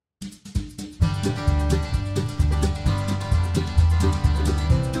Y'all,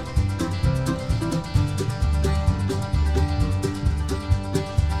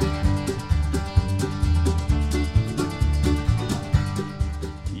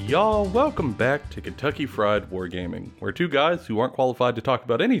 welcome back to Kentucky Fried Wargaming, where two guys who aren't qualified to talk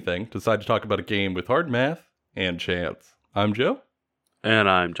about anything decide to talk about a game with hard math and chance. I'm Joe. And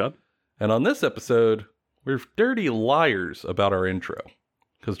I'm John. And on this episode, we're dirty liars about our intro.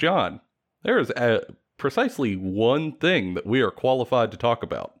 Because, John, there is precisely one thing that we are qualified to talk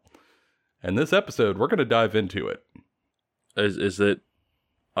about. And this episode, we're going to dive into it. Is it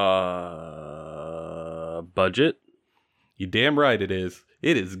budget? You damn right it is.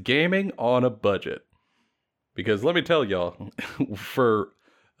 It is gaming on a budget. Because let me tell y'all, for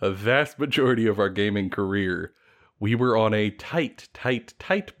a vast majority of our gaming career, we were on a tight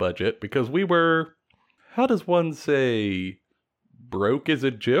budget because we were, how does one say, broke is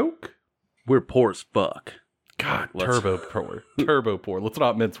a joke? We're poor as fuck. God, turbo poor. Let's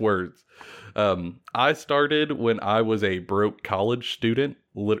not mince words. I started when I was a broke college student,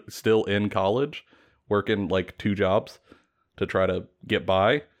 still in college, working like 2 jobs to try to get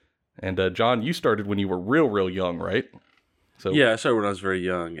by. And John, you started when you were real young, right? So yeah, I started when I was very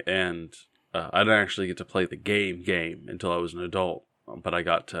young, and I didn't actually get to play the game until I was an adult. But I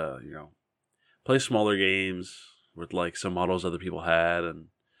got to, play smaller games with like some models other people had, and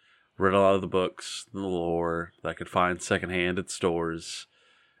read a lot of the books and the lore that I could find secondhand at stores.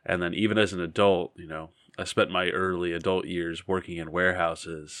 And then even as an adult, I spent my early adult years working in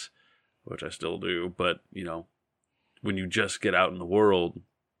warehouses, which I still do. But, when you just get out in the world,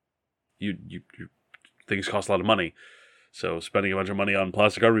 you things cost a lot of money. So spending a bunch of money on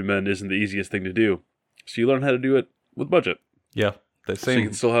plastic army men isn't the easiest thing to do. So you learn how to do it with budget. Yeah. So you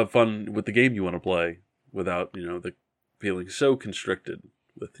can still have fun with the game you want to play without, the feeling so constricted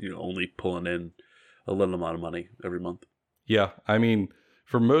with, only pulling in a little amount of money every month. Yeah. I mean,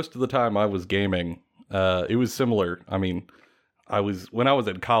 for most of the time I was gaming, it was similar. I mean, when I was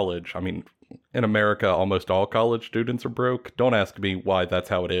in college, in America, almost all college students are broke. Don't ask me why that's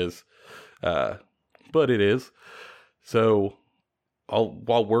how it is. But it is. So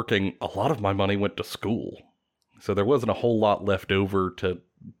while working, a lot of my money went to school. So there wasn't a whole lot left over to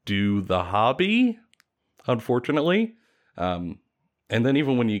do the hobby, unfortunately. And then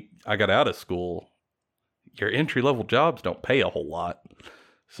even when I got out of school, your entry-level jobs don't pay a whole lot.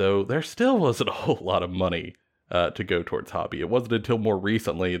 So there still wasn't a whole lot of money to go towards hobby. It wasn't until more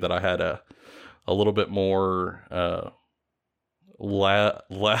recently that I had a little bit more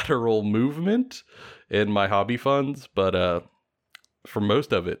lateral movement in my hobby funds. But for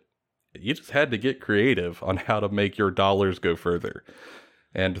most of it, you just had to get creative on how to make your dollars go further.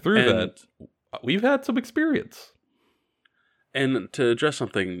 And through that, we've had some experience. And to address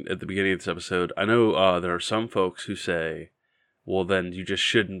something at the beginning of this episode, I know there are some folks who say, well, then you just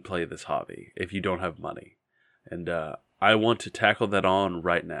shouldn't play this hobby if you don't have money. And I want to tackle that on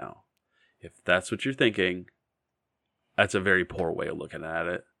right now. If that's what you're thinking, that's a very poor way of looking at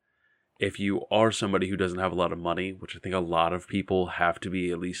it. If you are somebody who doesn't have a lot of money, which I think a lot of people have to be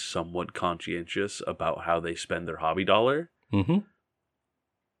at least somewhat conscientious about how they spend their hobby dollar,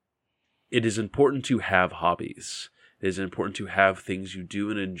 it is important to have hobbies. It is important to have things you do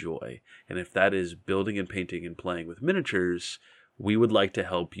and enjoy. And if that is building and painting and playing with miniatures, we would like to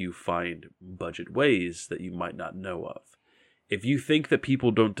help you find budget ways that you might not know of. If you think that people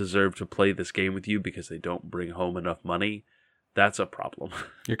don't deserve to play this game with you because they don't bring home enough money, that's a problem.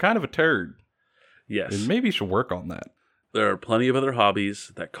 You're kind of a turd. Yes. And maybe you should work on that. There are plenty of other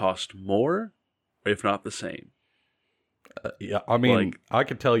hobbies that cost more, if not the same. I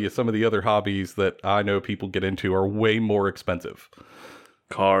could tell you some of the other hobbies that I know people get into are way more expensive.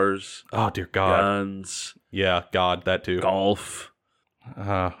 Cars. Oh, dear God. Guns. Yeah, God, that too. Golf.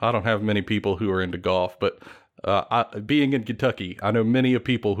 I don't have many people who are into golf, but being in Kentucky, I know many of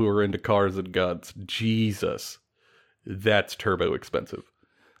people who are into cars and guns. Jesus, that's turbo expensive.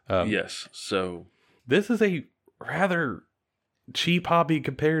 Yes, so this is a rather cheap hobby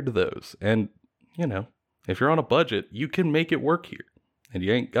compared to those. And, if you're on a budget, you can make it work here. And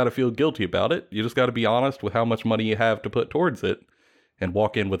you ain't got to feel guilty about it. You just got to be honest with how much money you have to put towards it and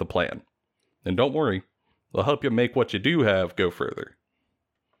walk in with a plan. And don't worry, they'll help you make what you do have go further.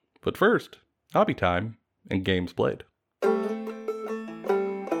 But first, hobby time and games played.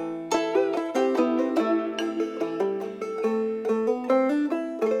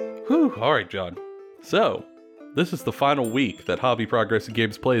 Whew, all right, John. So, this is the final week that Hobby Progress and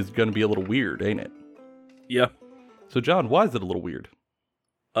Games Played is going to be a little weird, ain't it? Yeah. So, John, why is it a little weird?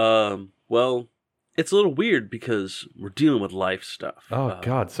 Well, it's a little weird because we're dealing with life stuff. Oh,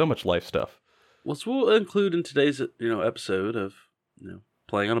 God, so much life stuff. Well, so we'll include in today's episode of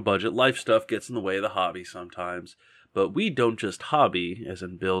playing on a budget. Life stuff gets in the way of the hobby sometimes, but we don't just hobby, as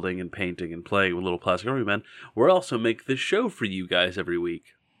in building and painting and playing with little plastic army men. We're also make this show for you guys every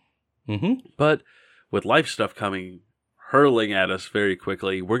week. Mm-hmm. But with life stuff coming hurling at us very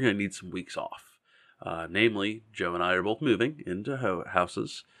quickly, we're going to need some weeks off. Namely, Joe and I are both moving into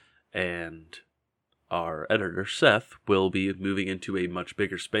houses, and our editor, Seth, will be moving into a much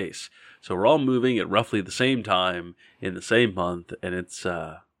bigger space. So we're all moving at roughly the same time in the same month, and it's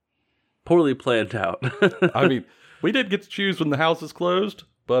poorly planned out. I mean, we did get to choose when the house is closed,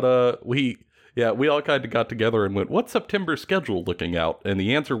 but we all kind of got together and went, what's September's schedule looking out? And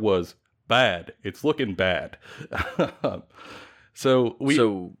the answer was, bad. It's looking bad. So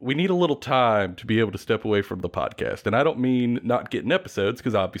we need a little time to be able to step away from the podcast. And I don't mean not getting episodes,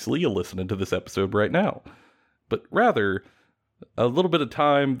 because obviously you're listening to this episode right now. But rather, a little bit of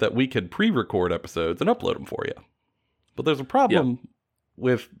time that we can pre-record episodes and upload them for you. But there's a problem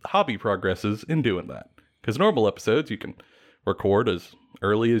with hobby progresses in doing that. Because normal episodes you can record as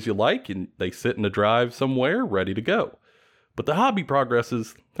early as you like, and they sit in a drive somewhere ready to go. But the hobby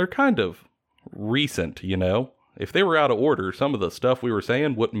progresses, they're kind of recent, you know? If they were out of order, some of the stuff we were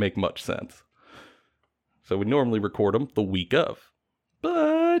saying wouldn't make much sense. So we normally record them the week of.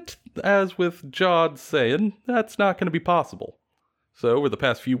 But, as with Jod saying, that's not going to be possible. So over the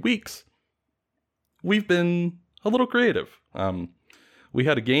past few weeks, we've been a little creative. We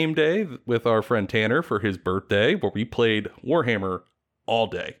had a game day with our friend Tanner for his birthday, where we played Warhammer all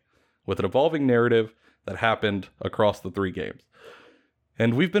day, with an evolving narrative that happened across the 3 games.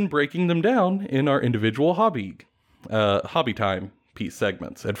 And we've been breaking them down in our individual hobby time piece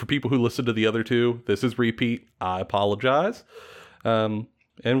segments. And for people who listen to the other 2, this is repeat. I apologize. And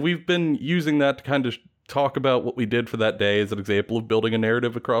we've been using that to kind of talk about what we did for that day as an example of building a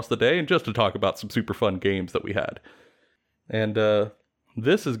narrative across the day, and just to talk about some super fun games that we had. And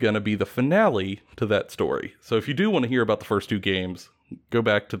this is going to be the finale to that story. So if you do want to hear about the first 2 games, go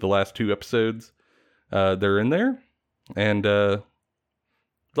back to the last 2 episodes. They're in there. And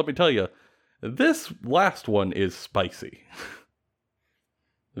let me tell you, this last one is spicy.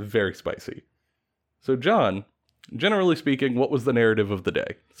 Very spicy. So John, generally speaking, what was the narrative of the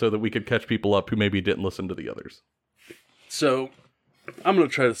day? So that we could catch people up who maybe didn't listen to the others. So, I'm going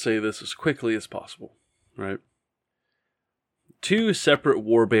to try to say this as quickly as possible, right? 2 separate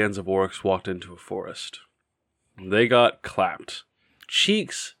war bands of orcs walked into a forest. They got clapped.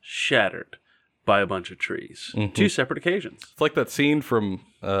 Cheeks shattered by a bunch of trees. Mm-hmm. 2 separate occasions. It's like that scene from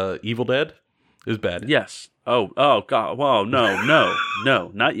Evil Dead. It was bad. Yes. Oh, God. Whoa, no,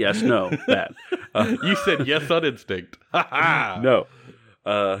 not yes, no, bad. You said yes on instinct. No.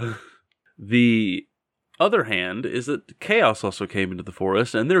 The other hand is that Chaos also came into the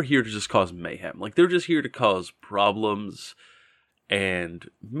forest, and they're here to just cause mayhem. Like, they're just here to cause problems and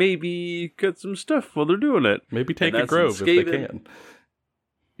maybe get some stuff while they're doing it. Maybe take a grove if they can.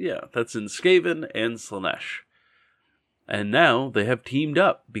 Yeah, that's in Skaven and Slaanesh. And now they have teamed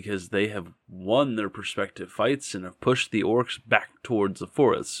up because they have won their respective fights and have pushed the orcs back towards the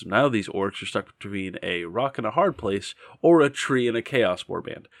forest. Now these orcs are stuck between a rock and a hard place, or a tree and a chaos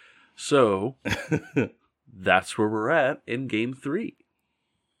warband. So, that's where we're at in Game 3.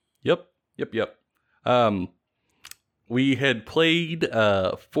 Yep. We had played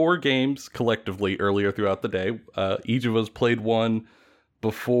 4 games collectively earlier throughout the day. Each of us played one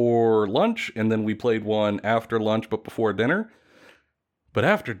before lunch, and then we played one after lunch but before dinner. But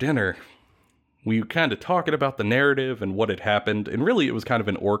after dinner, we were kind of talking about the narrative and what had happened, and really it was kind of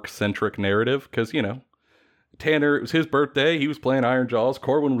an orc-centric narrative, because, you know, Tanner, it was his birthday, he was playing Iron Jaws,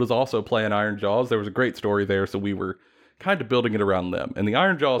 Corwin was also playing Iron Jaws, there was a great story there, so we were kind of building it around them. And the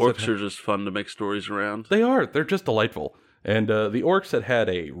Iron Jaws... Orcs are just fun to make stories around. They are, they're just delightful. And the orcs had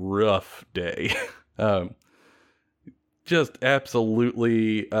a rough day. Just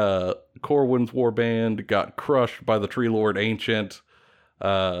absolutely, Corwin's warband got crushed by the Tree Lord Ancient.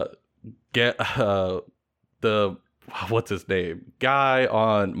 What's his name? Guy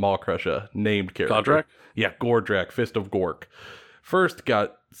on Maw-Krusha, named character. Godrak? Yeah, Gordrak, Fist of Gork. First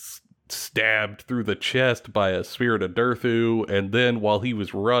got stabbed through the chest by a Spirit of Durthu, and then while he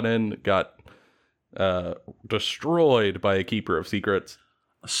was running, got destroyed by a Keeper of Secrets.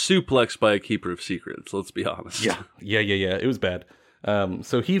 Suplexed by a Keeper of Secrets, let's be honest. Yeah. It was bad.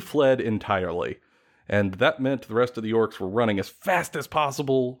 So he fled entirely. And that meant the rest of the orcs were running as fast as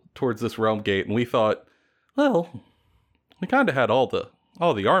possible towards this realm gate. And we thought, well, we kind of had all the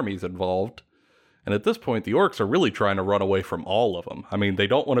armies involved. And at this point, the orcs are really trying to run away from all of them. I mean, they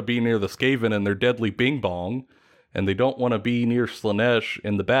don't want to be near the Skaven and their deadly Bing Bong. And they don't want to be near Slaanesh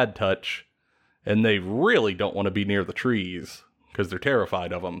in the Bad Touch. and they really don't want to be near the trees because they're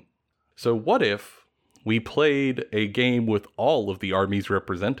terrified of them. So what if we played a game with all of the armies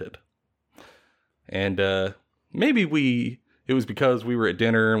represented? And maybe it was because we were at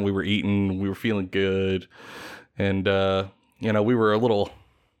dinner and we were eating, we were feeling good, and we were a little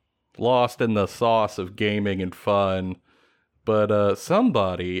lost in the sauce of gaming and fun. But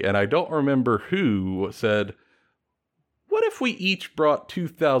somebody, and I don't remember who, said, what if we each brought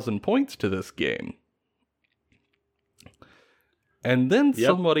 2,000 points to this game? And then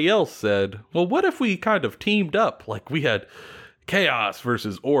somebody else said, well, what if we kind of teamed up? Like, we had Chaos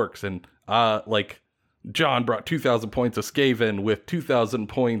versus Orcs, and John brought 2,000 points of Skaven with 2,000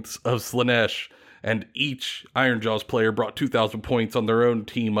 points of Slaanesh, and each Ironjawz player brought 2,000 points on their own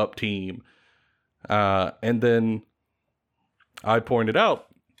team-up team. And then I pointed out,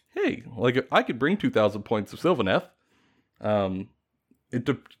 hey, I could bring 2,000 points of Sylvaneth.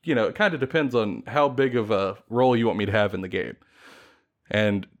 It kind of depends on how big of a role you want me to have in the game.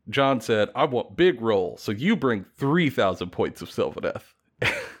 And John said, I want big role, so you bring 3,000 points of Sylvaneth.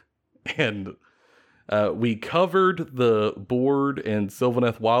 And we covered the board in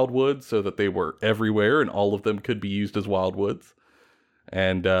Sylvaneth Wildwoods so that they were everywhere and all of them could be used as Wildwoods.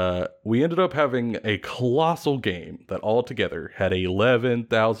 And we ended up having a colossal game that altogether had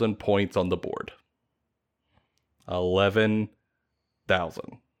 11,000 points on the board.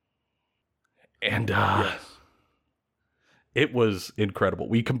 11,000. And yes. It was incredible.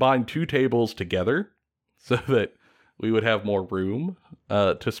 We combined 2 tables together so that we would have more room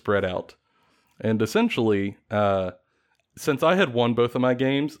to spread out. And essentially, since I had won both of my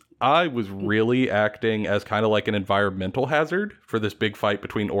games, I was really acting as kind of like an environmental hazard for this big fight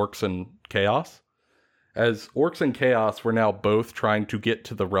between Orcs and Chaos. As Orcs and Chaos were now both trying to get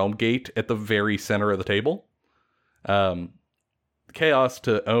to the Realm Gate at the very center of the table. Chaos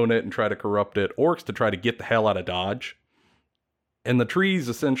to own it and try to corrupt it. Orcs to try to get the hell out of Dodge. And the trees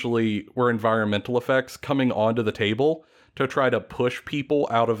essentially were environmental effects coming onto the table to try to push people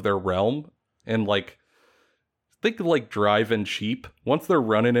out of their realm. And think of driving sheep. Once they're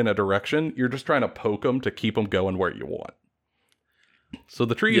running in a direction, you're just trying to poke them to keep them going where you want. So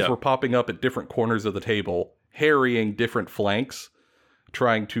the trees were popping up at different corners of the table, harrying different flanks,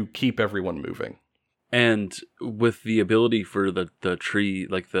 trying to keep everyone moving. And with the ability for the tree,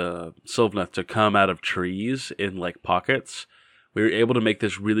 the Sylvaneth to come out of trees in pockets, we were able to make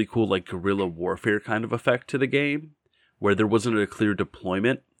this really cool guerrilla warfare kind of effect to the game, where there wasn't a clear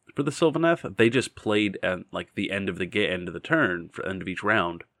deployment for the Sylvaneth. They just played at the end of the turn, for end of each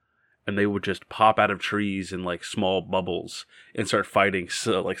round, and they would just pop out of trees in small bubbles and start fighting.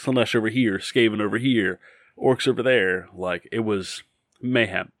 So Slaanesh over here, Skaven over here, Orcs over there. It was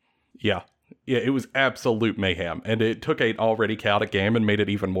mayhem. Yeah, it was absolute mayhem, and it took an already chaotic game and made it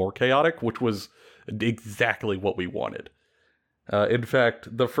even more chaotic, which was exactly what we wanted. In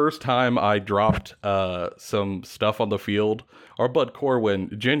fact, the first time I dropped some stuff on the field, our bud Corwin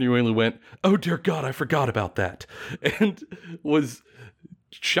genuinely went, oh dear God, I forgot about that, and was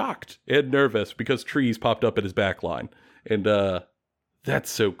shocked and nervous because trees popped up in his back line. And that's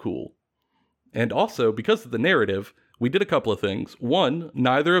so cool. And also, because of the narrative, we did a couple of things. One,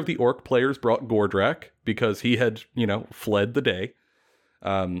 neither of the Orc players brought Gordrakk because he had, fled the day.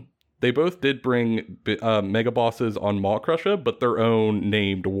 They both did bring mega bosses on Maw-Krusha, but their own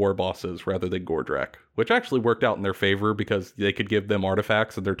named war bosses rather than Gordrakk, which actually worked out in their favor because they could give them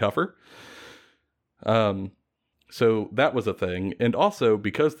artifacts and they're tougher. So that was a thing. And also,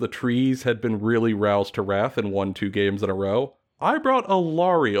 because the trees had been really roused to wrath and won 2 games in a row, I brought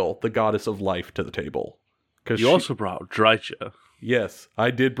Alarielle, the goddess of life, to the table. You also brought Drycha. Yes,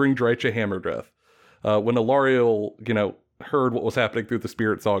 I did bring Drycha Hammerdreth. When Alarielle, heard what was happening through the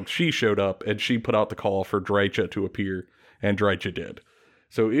Spirit Song, she showed up and she put out the call for Drycha to appear, and Drycha did.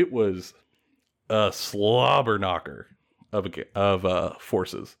 So it was a slobber knocker of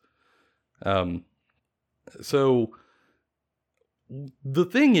forces. So the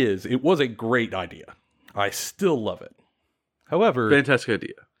thing is, it was a great idea. I still love it. However, fantastic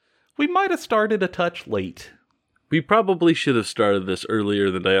idea. We might have started a touch late. We probably should have started this earlier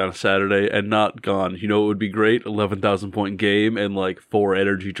in the day on a Saturday and not gone, it would be great, 11,000 point game and 4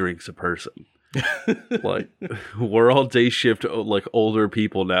 energy drinks a person. We're all day shift, older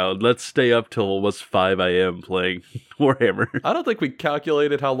people now. Let's stay up till almost 5 a.m. playing Warhammer. I don't think we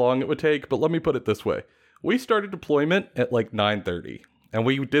calculated how long it would take, but let me put it this way. We started deployment at 9:30, and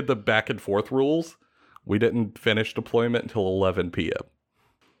we did the back and forth rules. We didn't finish deployment until 11 p.m.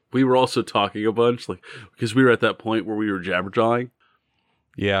 We were also talking a bunch, because we were at that point where we were jabberjawing.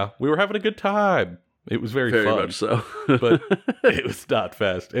 Yeah, we were having a good time. It was very Very fun. much so. But it was not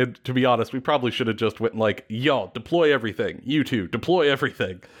fast. And to be honest, we probably should have just went like, y'all, deploy everything. You two, deploy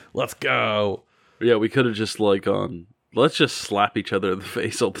everything. Let's go. Yeah, we could have just like let's just slap each other in the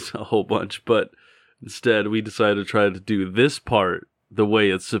face a whole bunch. But instead, we decided to try to do this part the way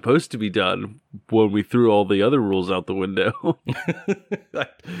it's supposed to be done when we threw all the other rules out the window.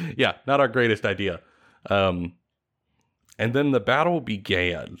 Yeah, not our greatest idea. And then the battle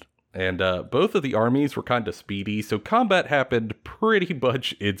began. And both of the armies were kind of speedy, so combat happened pretty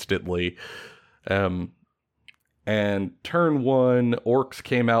much instantly. And turn one, orcs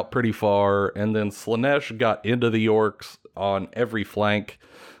came out pretty far, and then Slaanesh got into the orcs on every flank.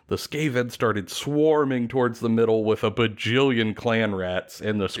 The Skaven started swarming towards the middle with a bajillion clan rats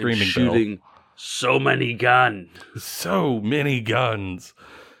and the Screaming shooting Bell. So many guns. So many guns.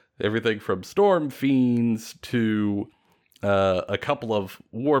 Everything from Storm Fiends to a couple of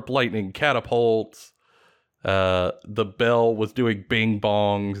Warp Lightning catapults. The Bell was doing bing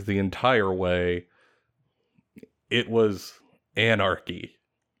bongs the entire way. It was anarchy.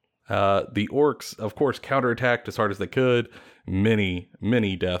 The orcs, of course, counterattacked as hard as they could. Many,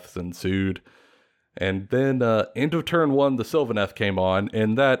 many deaths ensued. And then, end of turn one, the Sylvaneth came on,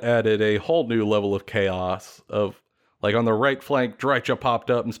 and that added a whole new level of chaos. Like on the right flank, Drycha popped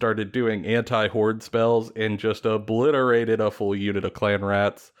up and started doing anti-horde spells and just obliterated a full unit of clan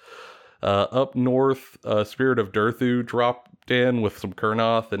rats. Up north, Spirit of Durthu dropped in with some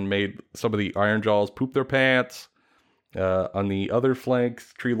Kurnoth and made some of the Ironjawz poop their pants. On the other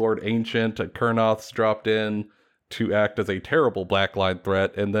flanks, Tree Lord Ancient and Kurnoths dropped in to act as a terrible blackline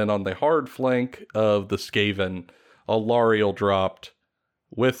threat. And then on the hard flank of the Skaven, Alariel dropped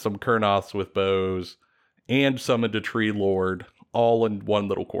with some Kurnoths with bows and summoned a Tree Lord all in one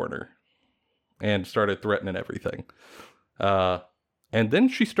little corner and started threatening everything. And then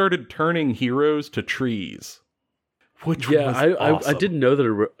she started turning heroes to trees, which was awesome. I didn't know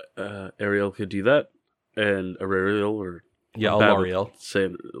that Ariel could do that. And Ariel or Alariel.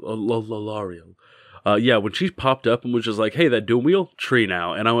 Saying Alariel. Yeah, when she popped up and was just like, "Hey, that doom wheel tree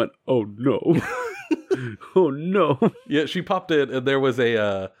now," and I went, "Oh no, oh no!" Yeah, she popped in, and there was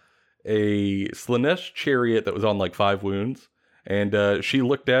a Slaanesh chariot that was on like 5 wounds, and she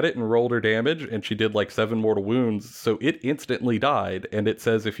looked at it and rolled her damage, and she did like 7 mortal wounds, so it instantly died. And it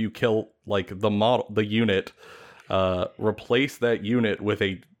says if you kill like the unit, replace that unit with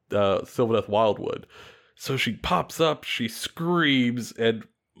a Sylvaneth Wildwood. So she pops up, she screams, and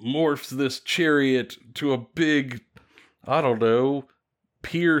morphs this chariot to a big, I don't know,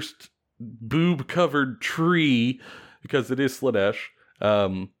 pierced, boob-covered tree, because it is Slaanesh.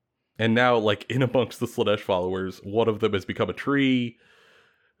 And now, like, in amongst the Slaanesh followers, one of them has become a tree.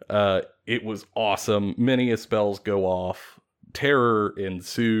 It was awesome. Many spells go off. Terror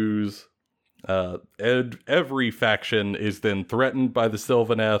ensues. Every faction is then threatened by the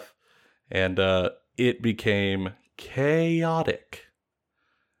Sylvaneth, and it became chaotic.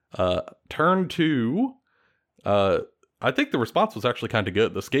 Turn 2, I think the response was actually kind of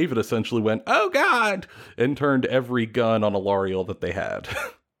good. The Skaven essentially went, "Oh god!" and turned every gun on Alariel that they had.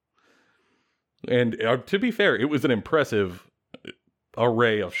 And to be fair, it was an impressive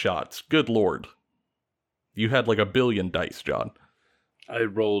array of shots. Good lord. You had like 1 billion dice, John. I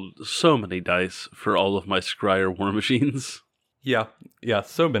rolled so many dice for all of my Scryer war machines. Yeah,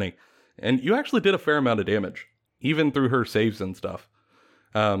 so many. And you actually did a fair amount of damage, even through her saves and stuff.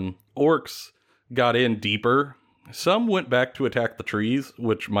 Orcs got in deeper. Some went back to attack the trees,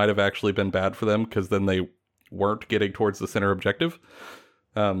 which might have actually been bad for them, because then they weren't getting towards the center objective.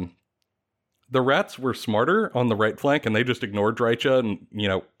 The rats were smarter on the right flank, and they just ignored Drycha and,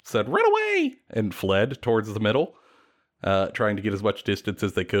 said, "Run away!" and fled towards the middle, trying to get as much distance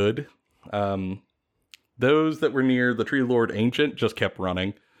as they could. Those that were near the Tree Lord Ancient just kept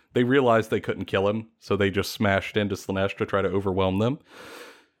running. They realized they couldn't kill him, so they just smashed into Slaanesh to try to overwhelm them.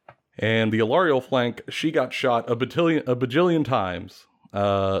 And the Alariel flank, she got shot a bajillion times,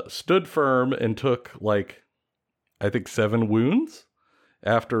 stood firm and took, I think 7 wounds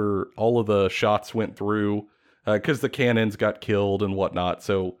after all of the shots went through, because the cannons got killed and whatnot,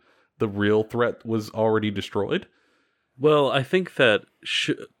 so the real threat was already destroyed. Well, I think that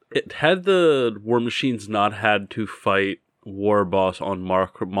had the war machines not had to fight War Boss on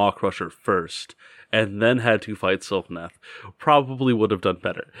Maw Crusher first, and then had to fight Sylvaneth, probably would have done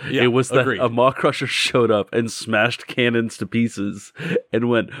better. Yeah, it was that agreed. a Maw Crusher showed up and smashed cannons to pieces and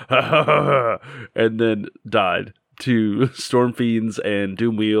went, "Ha ha ha ha," and then died to Storm Fiends and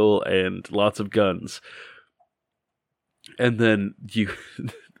Doom Wheel and lots of guns. And then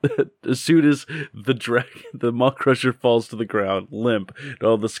as soon as the Maw Crusher falls to the ground, limp, and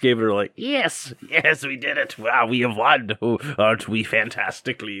all the Skaven are like, yes, we did it. Wow, we have won. Oh, aren't we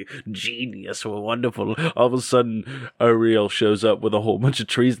fantastically genius? We're wonderful. All of a sudden, Ariel shows up with a whole bunch of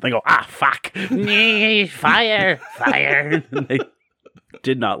trees, and they go, fuck. Fire. And they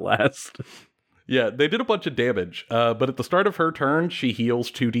did not last. Yeah, they did a bunch of damage, but at the start of her turn, she heals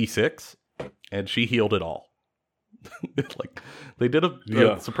 2d6, and she healed it all. Like, they did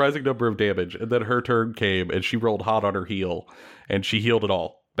a surprising number of damage, and then her turn came, and she rolled hot on her heal, and she healed it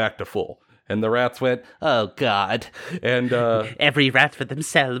all, back to full. And the rats went, oh god. And every rat for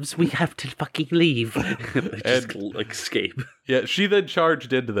themselves, we have to fucking leave. They just escape. Yeah, she then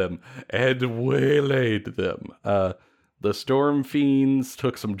charged into them, and waylaid them. The Storm Fiends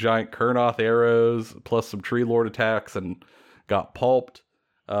took some giant Kurnoth arrows, plus some Tree Lord attacks, and got pulped.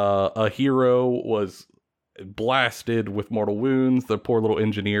 A hero was blasted with mortal wounds. The poor little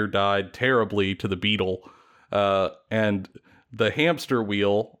engineer died terribly to the beetle. And the hamster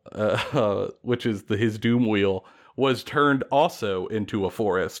wheel, which is his doom wheel, was turned also into a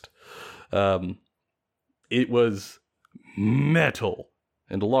forest. It was metal.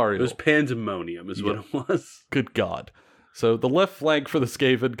 And Alarielle. It was pandemonium is what it was. Good God. So the left flank for the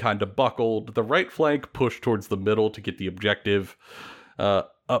Skaven kind of buckled. The right flank pushed towards the middle to get the objective.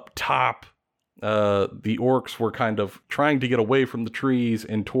 Up top, the orcs were kind of trying to get away from the trees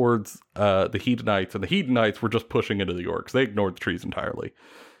and towards the Hedonites. And the Hedonites were just pushing into the orcs. They ignored the trees entirely.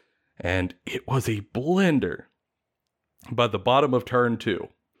 And it was a blender by the bottom of turn 2.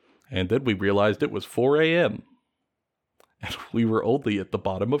 And then we realized it was 4 a.m. And we were only at the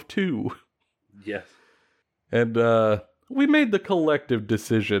bottom of 2. Yes. And we made the collective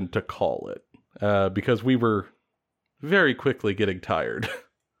decision to call it because we were very quickly getting tired,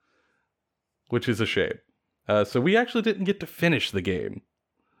 which is a shame. So we actually didn't get to finish the game,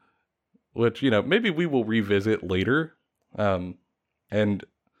 which, maybe we will revisit later and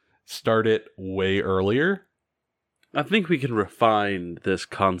start it way earlier. I think we can refine this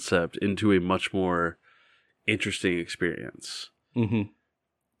concept into a much more interesting experience. Mm-hmm.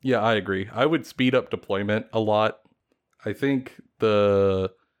 Yeah, I agree. I would speed up deployment a lot. I think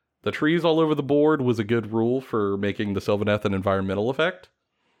the trees all over the board was a good rule for making the Sylvaneth an environmental effect.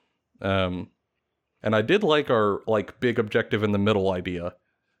 And I did like our big objective in the middle idea.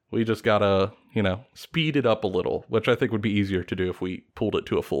 We just gotta, speed it up a little, which I think would be easier to do if we pulled it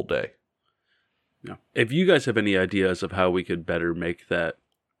to a full day. Yeah. If you guys have any ideas of how we could better make that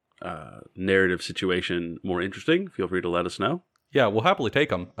narrative situation more interesting, feel free to let us know. Yeah, we'll happily take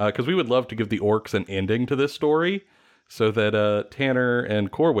them, because we would love to give the orcs an ending to this story, so that Tanner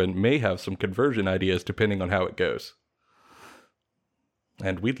and Corwin may have some conversion ideas depending on how it goes.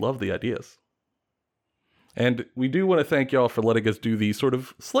 And we'd love the ideas. And we do want to thank y'all for letting us do these sort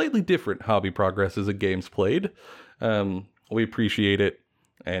of slightly different hobby progresses and games played. We appreciate it,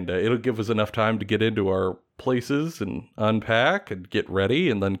 and it'll give us enough time to get into our places and unpack and get ready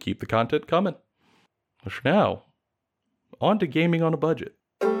and then keep the content coming. But for now, on to gaming on a budget.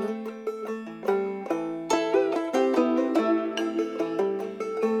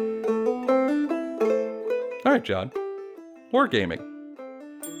 All right, John. Wargaming.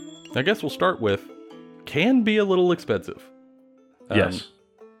 I guess we'll start with can be a little expensive. Yes.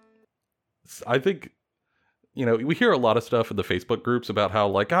 I think, we hear a lot of stuff in the Facebook groups about how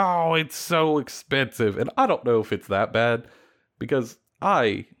oh, it's so expensive. And I don't know if it's that bad because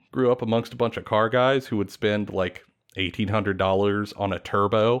I grew up amongst a bunch of car guys who would spend $1,800 on a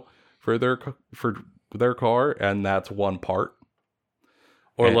turbo for their car, and that's one part.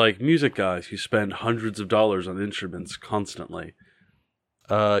 Or music guys who spend hundreds of dollars on instruments constantly.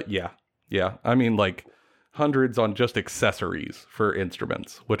 Yeah. I mean, hundreds on just accessories for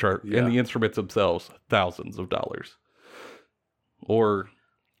instruments, which are in the instruments themselves, thousands of dollars. Or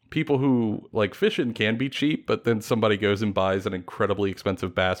people who fishing can be cheap, but then somebody goes and buys an incredibly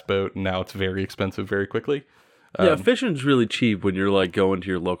expensive bass boat, and now it's very expensive very quickly. Fishing's really cheap when you're going to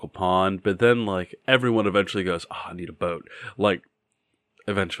your local pond, but then everyone eventually goes, oh, I need a boat.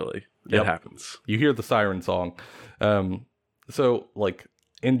 Eventually, it happens. You hear the siren song. So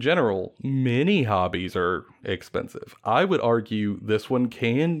in general, many hobbies are expensive. I would argue this one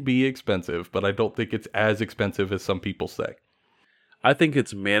can be expensive, but I don't think it's as expensive as some people say. I think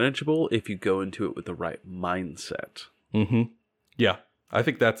it's manageable if you go into it with the right mindset. Mm-hmm. Yeah, I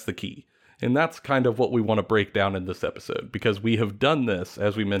think that's the key. And that's kind of what we want to break down in this episode, because we have done this,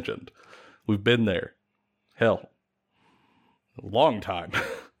 as we mentioned. We've been there. Hell, a long time.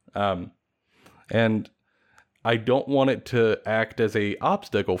 And I don't want it to act as a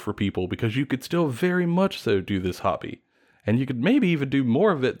obstacle for people, because you could still very much so do this hobby. And you could maybe even do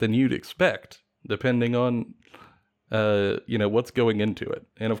more of it than you'd expect, depending on, what's going into it.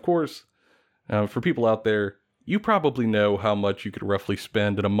 And of course, for people out there, you probably know how much you could roughly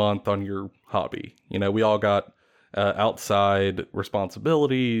spend in a month on your hobby. We all got outside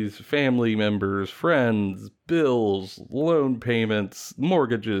responsibilities, family members, friends, bills, loan payments,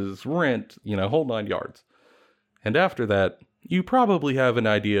 mortgages, rent, whole 9 yards. And after that, you probably have an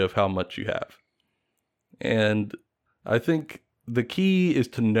idea of how much you have. And I think the key is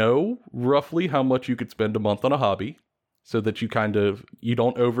to know roughly how much you could spend a month on a hobby so that you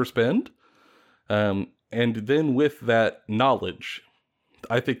don't overspend. And then with that knowledge,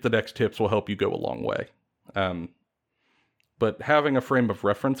 I think the next tips will help you go a long way. But having a frame of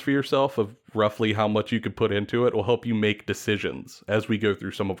reference for yourself of roughly how much you could put into it will help you make decisions as we go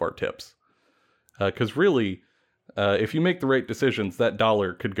through some of our tips. Because really, if you make the right decisions, that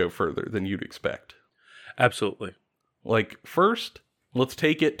dollar could go further than you'd expect. Absolutely. Like, first, let's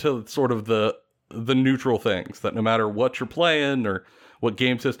take it to sort of the neutral things that no matter what you're playing or what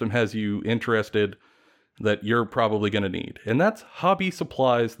game system has you interested, that you're probably going to need. And that's hobby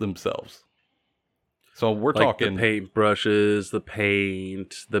supplies themselves. So we're talking the paint brushes, the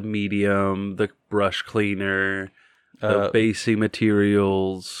paint, the medium, the brush cleaner, the basing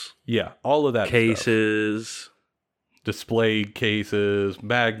materials. Yeah, all of that cases. Stuff. Display cases,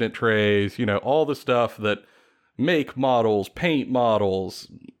 magnet trays, all the stuff that make models, paint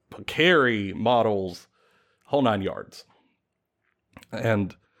models, carry models, whole 9 yards.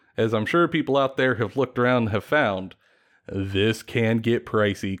 And as I'm sure people out there have looked around and have found, this can get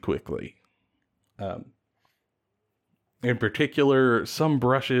pricey quickly. In particular, some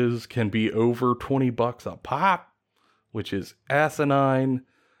brushes can be over $20 a pop, which is asinine.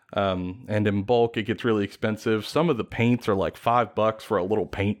 And in bulk, it gets really expensive. Some of the paints are like $5 for a little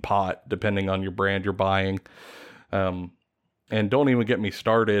paint pot, depending on your brand you're buying. And don't even get me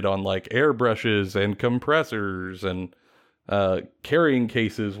started on like airbrushes and compressors and carrying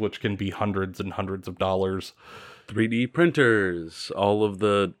cases, which can be hundreds and hundreds of dollars. 3D printers, all of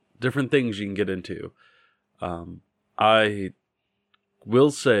the different things you can get into. I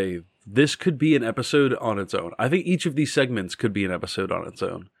will say this could be an episode on its own. I think each of these segments could be an episode on its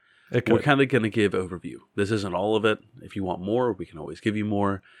own. We're kind of going to give overview. This isn't all of it. If you want more, we can always give you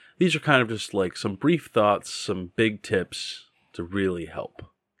more. These are kind of just like some brief thoughts, some big tips to really help.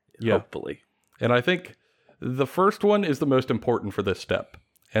 Yeah. Hopefully. And I think the first one is the most important for this step.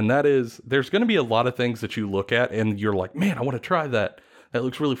 And that is, there's going to be a lot of things that you look at and you're like, man, I want to try that. That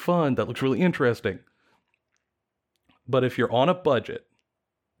looks really fun. That looks really interesting. But if you're on a budget,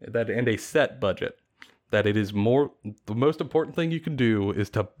 and a set budget, that it is the most important thing you can do is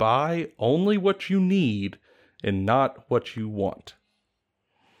to buy only what you need and not what you want.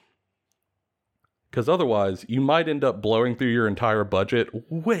 Because otherwise, you might end up blowing through your entire budget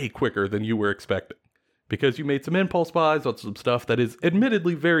way quicker than you were expecting. Because you made some impulse buys on some stuff that is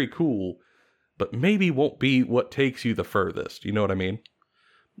admittedly very cool, but maybe won't be what takes you the furthest. You know what I mean?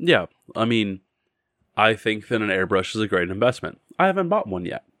 Yeah. I mean, I think that an airbrush is a great investment. I haven't bought one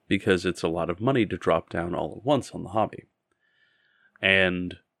yet because it's a lot of money to drop down all at once on the hobby.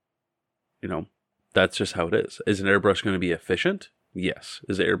 And, that's just how it is. Is an airbrush going to be efficient? Yes.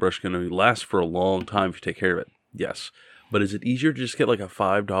 Is an airbrush going to last for a long time if you take care of it? Yes. But is it easier to just get like a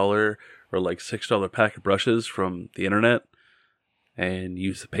 $5 or like $6 pack of brushes from the internet and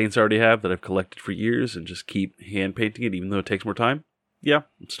use the paints I already have that I've collected for years and just keep hand painting it even though it takes more time? Yeah,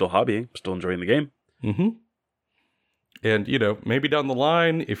 I'm still hobbying. I'm still enjoying the game. Mm-hmm. And, maybe down the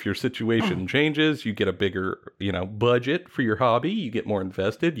line, if your situation changes, you get a bigger, budget for your hobby, you get more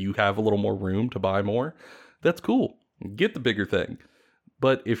invested, you have a little more room to buy more. That's cool. Get the bigger thing.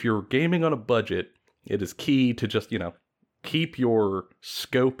 But if you're gaming on a budget, it is key to just, keep your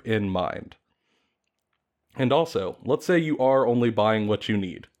scope in mind. And also, let's say you are only buying what you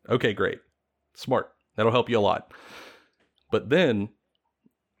need. Okay, great. Smart. That'll help you a lot. But then,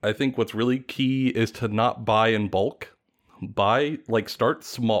 I think what's really key is to not buy in bulk. Start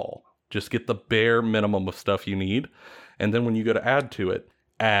small. Just get the bare minimum of stuff you need. And then when you go to add to it,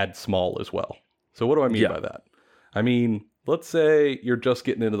 add small as well. So what do I mean by that? I mean, let's say you're just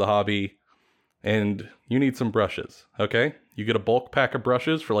getting into the hobby and you need some brushes, okay? You get a bulk pack of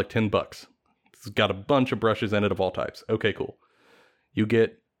brushes for like $10. It's got a bunch of brushes in it of all types. Okay, cool. You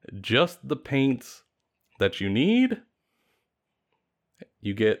get just the paints that you need.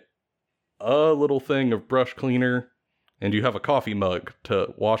 You get a little thing of brush cleaner, and you have a coffee mug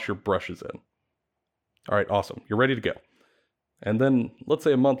to wash your brushes in. All right, awesome. You're ready to go. And then, let's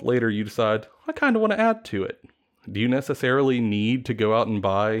say a month later, you decide, I kind of want to add to it. Do you necessarily need to go out and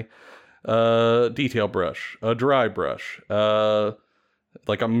buy detail brush, a dry brush,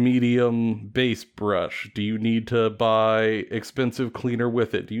 like a medium base brush? Do you need to buy expensive cleaner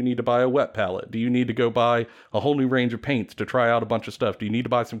with it? Do you need to buy a wet palette? Do you need to go buy a whole new range of paints to try out a bunch of stuff? Do you need to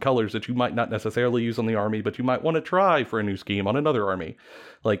buy some colors that you might not necessarily use on the army, but you might want to try for a new scheme on another army?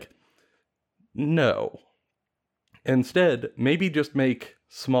 Like, no. Instead, maybe just make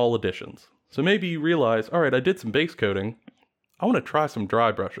small additions. So maybe you realize, all right, I did some base coating. I want to try some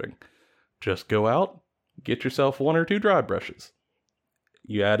dry brushing. Just go out, get yourself 1 or 2 dry brushes.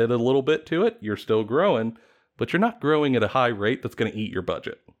 You added a little bit to it, you're still growing, but you're not growing at a high rate that's going to eat your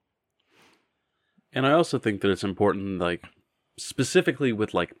budget. And I also think that it's important, like, specifically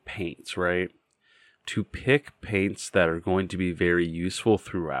with, like, paints, right? To pick paints that are going to be very useful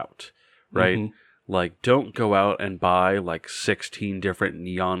throughout, right? Mm-hmm. Like, don't go out and buy, like, 16 different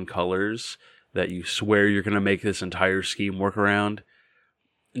neon colors that you swear you're going to make this entire scheme work around.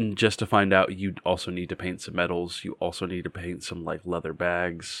 And just to find out, you also need to paint some metals. You also need to paint some, like, leather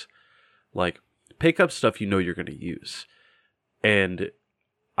bags. Like, pick up stuff you know you're going to use. And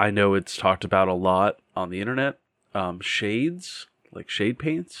I know it's talked about a lot on the internet. Shades, like shade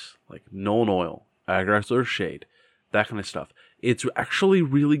paints, like Nuln Oil, Agricultural Shade, that kind of stuff. It's actually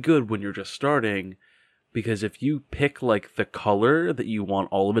really good when you're just starting, because if you pick, like, the color that you want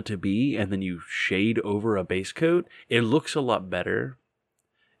all of it to be, and then you shade over a base coat, it looks a lot better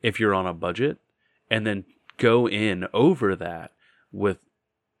if you're on a budget, and then go in over that with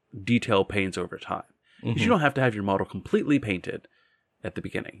detail paints over time. Because you don't have to have your model completely painted at the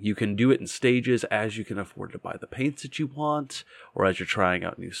beginning. You can do it in stages as you can afford to buy the paints that you want, or as you're trying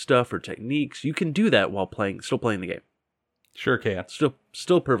out new stuff or techniques. You can do that while still playing the game. Sure can.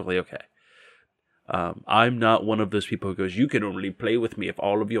 Still perfectly okay. I'm not one of those people who goes, you can only play with me if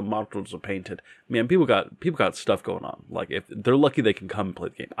all of your models are painted. Man, people got stuff going on. Like, if they're lucky, they can come and play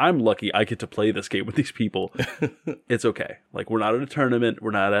the game. I'm lucky I get to play this game with these people. It's okay. Like, we're not at a tournament.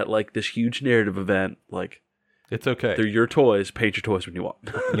 We're not at, like, this huge narrative event. Like, it's okay. They're your toys. Paint your toys when you want.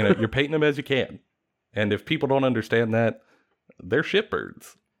 You're painting them as you can. And if people don't understand that, they're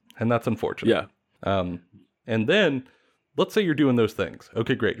shitbirds. And that's unfortunate. Yeah. And then, let's say you're doing those things.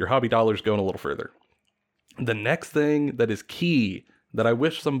 Okay, great. Your hobby dollar's going a little further. The next thing that is key that I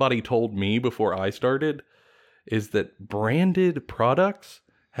wish somebody told me before I started is that branded products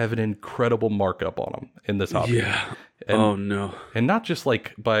have an incredible markup on them in this hobby. Yeah. And, oh, no. And not just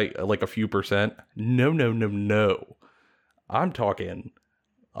like by like a few percent. No. I'm talking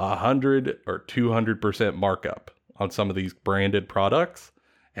 100 or 200% markup on some of these branded products.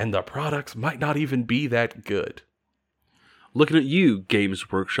 And the products might not even be that good. Looking at you,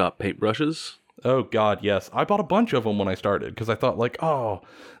 Games Workshop paintbrushes. Oh, God, yes. I bought a bunch of them when I started because I thought, like, oh,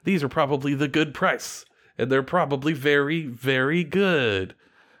 these are probably the good price. And they're probably very, very good.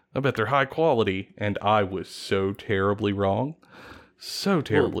 I bet they're high quality. And I was so terribly wrong. So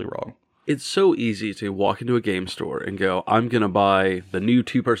terribly wrong. It's so easy to walk into a game store and go, I'm going to buy the new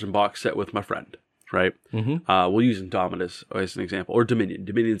 2-person box set with my friend, right? Mm-hmm. We'll use Indomitus as an example. Or Dominion.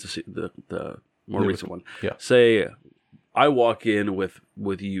 Dominion's the more recent one. Yeah. Say, I walk in with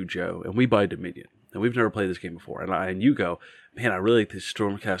you, Joe, and we buy Dominion. And we've never played this game before. And you go, man, I really like these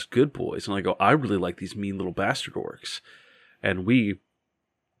Stormcast good boys. And I go, I really like these mean little bastard orcs. And we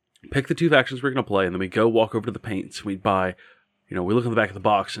pick the 2 factions we're going to play, and then we go walk over to the paints. And we buy, we look in the back of the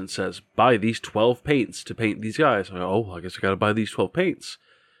box and it says, buy these 12 paints to paint these guys. I go, oh, I guess I got to buy these 12 paints.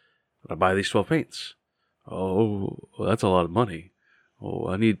 I buy these 12 paints. Oh, well, that's a lot of money. Oh,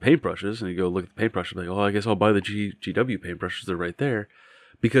 I need paintbrushes. And you go look at the paintbrushes. Like, oh, I guess I'll buy the GW paintbrushes. They're right there.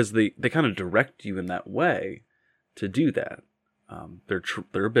 Because they kind of direct you in that way to do that.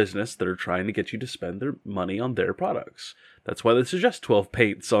 They're a business that are trying to get you to spend their money on their products. That's why they suggest 12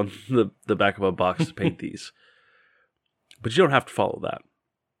 paints on the back of a box to paint these. But you don't have to follow that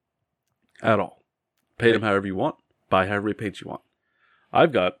at all. Paint them however you want. Buy however many paints you want.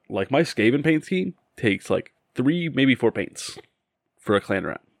 I've got, like, my Skaven paint scheme takes like 3, maybe 4 paints for a clan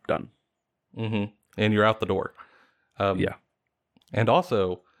round. Done. Mm-hmm. And you're out the door. Yeah. And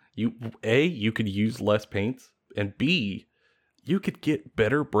also, you could use less paints, and B, you could get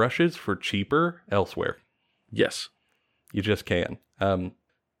better brushes for cheaper elsewhere. Yes. You just can.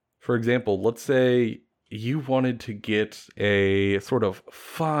 For example, let's say you wanted to get a sort of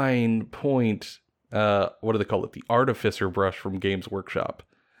fine point, what do they call it? The Artificer brush from Games Workshop.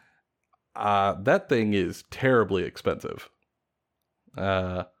 That thing is terribly expensive.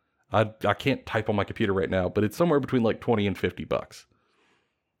 I can't type on my computer right now, but it's somewhere between like $20 and $50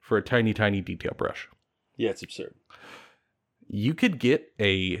 for a tiny, tiny detail brush. Yeah, it's absurd. You could get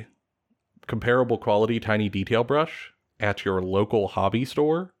a comparable quality tiny detail brush at your local hobby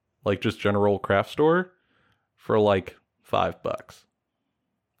store like just general craft store, for like $5.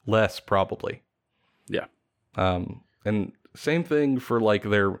 Less probably. Yeah. And same thing for like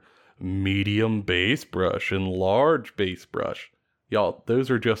their medium base brush and large base brush. Y'all, those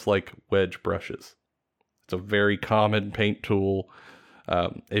are just like wedge brushes. It's a very common paint tool.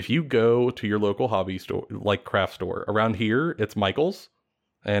 If you go to your local hobby store, like craft store, around here, it's Michael's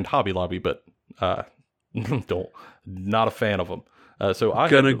and Hobby Lobby, but not a fan of them. So I'm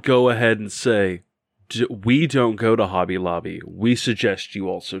gonna go ahead and say, we don't go to Hobby Lobby. We suggest you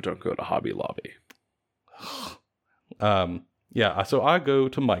also don't go to Hobby Lobby. Yeah, so I go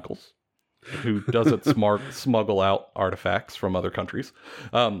to Michael's, who doesn't smuggle out artifacts from other countries.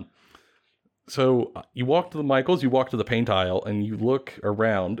 So you walk to the Michael's, you walk to the paint aisle, and you look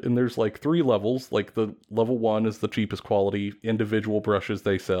around, and there's like 3 levels. Like the level 1 is the cheapest quality individual brushes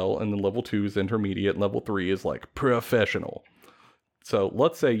they sell, and then level 2 is intermediate, and level 3 is like professional. So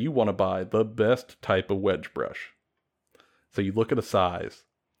let's say you want to buy the best type of wedge brush. So you look at a size,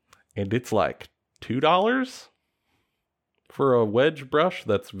 and it's like $2 for a wedge brush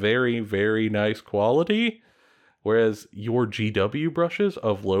that's very, very nice quality. Whereas your GW brushes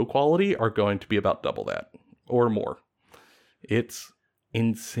of low quality are going to be about double that or more. It's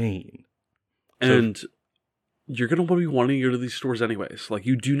insane. And you're going to be wanting to go to these stores anyways. Like,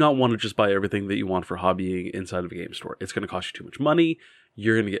 you do not want to just buy everything that you want for hobbying inside of a game store. It's going to cost you too much money.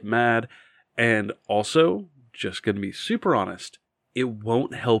 You're going to get mad. And also, just going to be super honest, it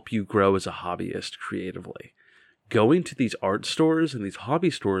won't help you grow as a hobbyist creatively. Going to these art stores and these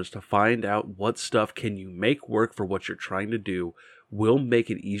hobby stores to find out what stuff can you make work for what you're trying to do will make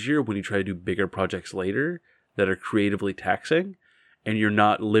it easier when you try to do bigger projects later that are creatively taxing, and you're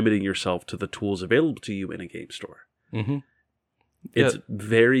not limiting yourself to the tools available to you in a game store. Mm-hmm. It's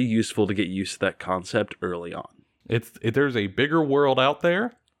very useful to get used to that concept early on. There's a bigger world out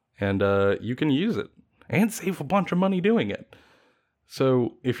there, and you can use it and save a bunch of money doing it.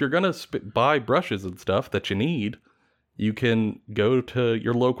 So if you're going to buy brushes and stuff that you need, you can go to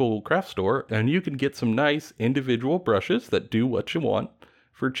your local craft store and you can get some nice individual brushes that do what you want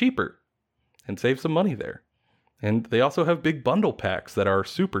for cheaper and save some money there. And they also have big bundle packs that are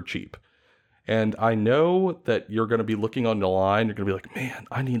super cheap. And I know that you're going to be looking on the line. You're going to be like, man,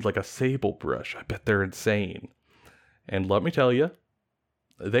 I need like a sable brush. I bet they're insane. And let me tell you,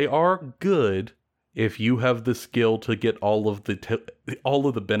 they are good if you have the skill to get all of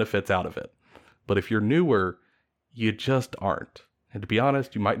the benefits out of it. But if you're newer, you just aren't. And to be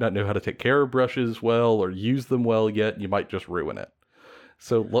honest, you might not know how to take care of brushes well or use them well yet. You might just ruin it.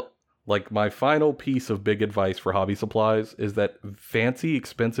 So look, like my final piece of big advice for hobby supplies is that fancy,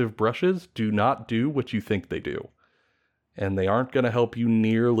 expensive brushes do not do what you think they do. And they aren't going to help you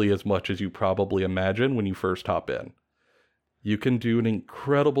nearly as much as you probably imagine when you first hop in. You can do an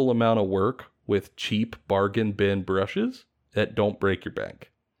incredible amount of work with cheap bargain bin brushes that don't break your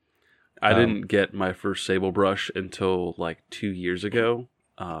bank. I didn't get my first sable brush until like 2 years ago,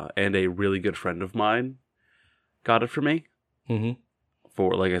 and a really good friend of mine got it for me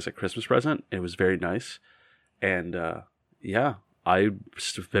for like as a Christmas present. It was very nice, and I've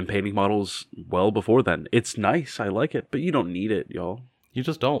been painting models well before then. It's nice, I like it, but you don't need it, y'all. You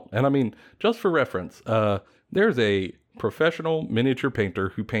just don't. And I mean, just for reference, there's a professional miniature painter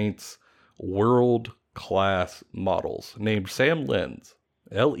who paints world-class models named Sam Lenz,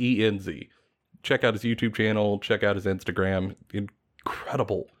 Lenz. Check out his YouTube channel, check out his Instagram.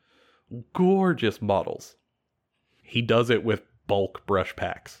 Incredible, gorgeous models. He does it with bulk brush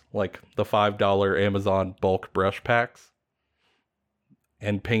packs, like the $5 Amazon bulk brush packs,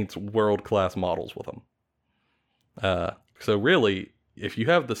 and paints world-class models with them. So really, if you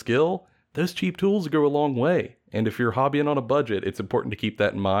have the skill, those cheap tools go a long way. And if you're hobbying on a budget, it's important to keep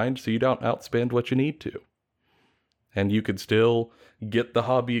that in mind so you don't outspend what you need to. And you could still get the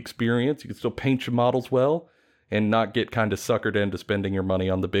hobby experience. You can still paint your models well and not get kind of suckered into spending your money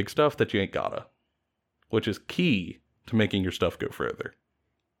on the big stuff that you ain't gotta, which is key to making your stuff go further.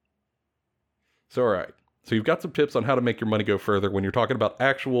 So, all right. So you've got some tips on how to make your money go further when you're talking about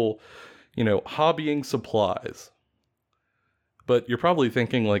actual, hobbying supplies. But you're probably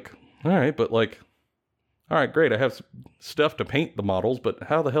thinking like, all right, great, I have stuff to paint the models, but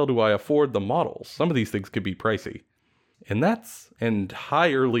how the hell do I afford the models? Some of these things could be pricey. And that's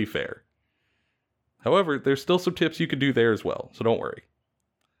entirely fair. However, there's still some tips you could do there as well, so don't worry.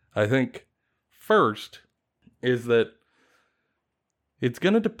 I think first is that it's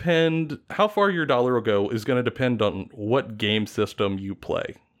going to depend, how far your dollar will go is going to depend on what game system you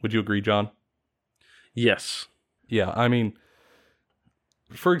play. Would you agree, John? Yes. Yeah, I mean,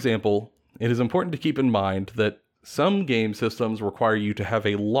 for example, it is important to keep in mind that some game systems require you to have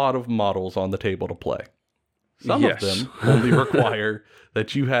a lot of models on the table to play. Some Yes. of them only require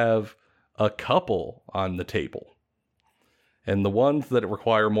that you have a couple on the table. And the ones that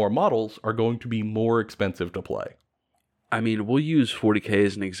require more models are going to be more expensive to play. I mean, we'll use 40K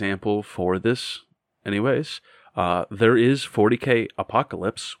as an example for this anyways. There is 40K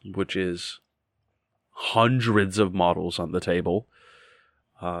Apocalypse, which is hundreds of models on the table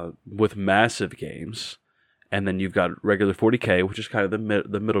with massive games. And then you've got regular 40K, which is kind of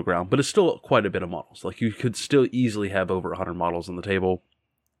the middle ground, but it's still quite a bit of models. Like, you could still easily have over 100 models on the table.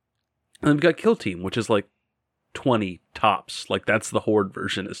 And then we've got Kill Team, which is like 20 tops. Like, that's the Horde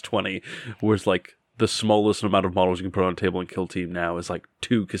version is 20, whereas like the smallest amount of models you can put on a table in Kill Team now is like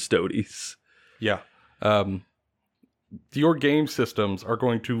 2 Custodes. Yeah. Your game systems are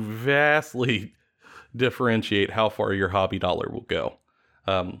going to vastly differentiate how far your hobby dollar will go.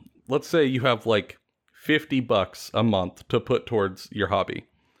 Let's say you have like $50 a month to put towards your hobby,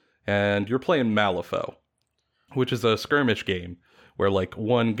 and you're playing Malifaux, which is a skirmish game where like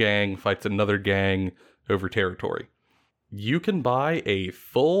one gang fights another gang over territory. You can buy a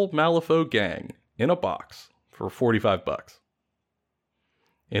full Malifaux gang in a box for $45.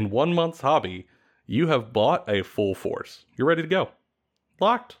 In 1 month's hobby, you have bought a full force. You're ready to go.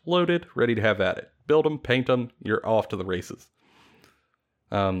 Locked, loaded, ready to have at it. Build them, paint them, you're off to the races.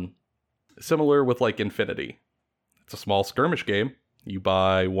 Similar with like Infinity. It's a small skirmish game. You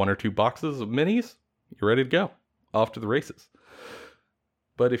buy 1 or 2 boxes of minis, you're ready to go. Off to the races.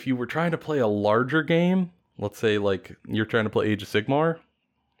 But if you were trying to play a larger game, let's say like you're trying to play Age of Sigmar,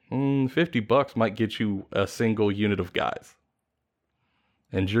 $50 might get you a single unit of guys.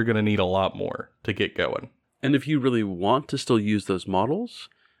 And you're going to need a lot more to get going. And if you really want to still use those models,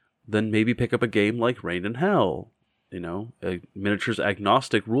 then maybe pick up a game like Reign in Hell. You know, a miniatures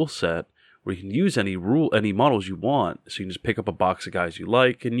agnostic rule set where you can use any models you want. So you can just pick up a box of guys you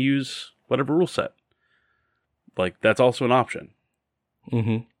like and use whatever rule set. Like, that's also an option.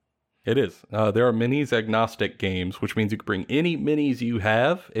 Mm-hmm. It is. There are minis agnostic games, which means you can bring any minis you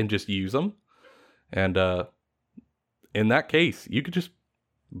have and just use them. And in that case, you could just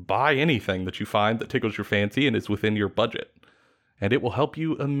buy anything that you find that tickles your fancy and is within your budget. And it will help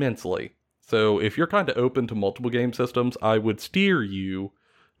you immensely. So if you're kind of open to multiple game systems, I would steer you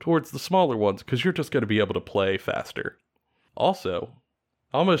towards the smaller ones because you're just going to be able to play faster. Also,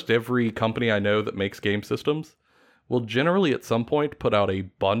 almost every company I know that makes game systems will generally at some point put out a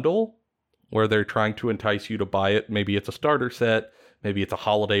bundle where they're trying to entice you to buy it. Maybe it's a starter set, maybe it's a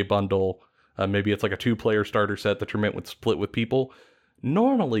holiday bundle, maybe it's like a 2-player starter set that you're meant to split with people.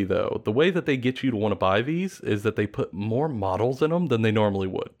 Normally, though, the way that they get you to want to buy these is that they put more models in them than they normally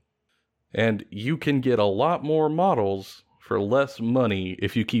would. And you can get a lot more models for less money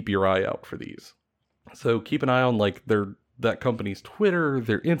if you keep your eye out for these. So keep an eye on like that company's Twitter,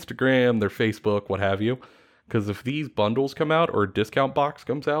 their Instagram, their Facebook, what have you. Because if these bundles come out or a discount box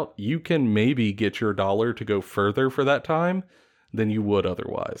comes out, you can maybe get your dollar to go further for that time than you would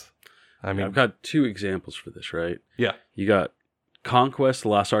otherwise. I mean, I've got 2 examples for this, right? Yeah. You got Conquest: The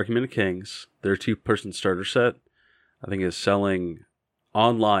Last Argument of Kings. Their 2-person starter set, I think, is selling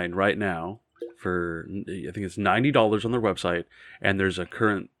online right now for, I think it's $90 on their website, and there's a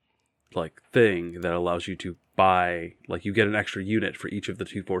current like thing that allows you to buy, like, you get an extra unit for each of the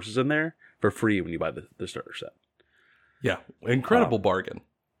 2 forces in there for free when you buy the starter set. Yeah, incredible bargain.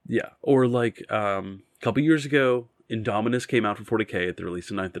 Yeah, or like a couple years ago, Indominus came out for 40K at the release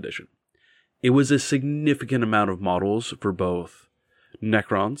of 9th edition. It was a significant amount of models for both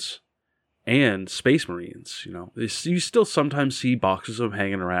Necrons and Space Marines. You know, you still sometimes see boxes of them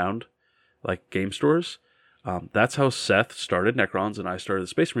hanging around, like game stores. That's how Seth started Necrons and I started the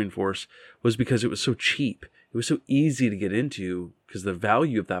Space Marine Force, was because it was so cheap. It was so easy to get into because the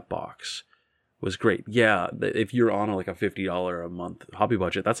value of that box was great. Yeah, if you're on like a $50 a month hobby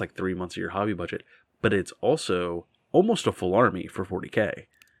budget, that's like 3 months of your hobby budget. But it's also almost a full army for 40K.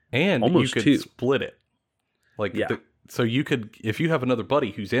 And almost you could 2. split it. Like, yeah. So you could, if you have another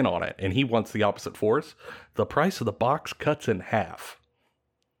buddy who's in on it and he wants the opposite force, the price of the box cuts in half.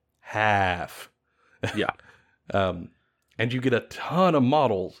 Yeah. And you get a ton of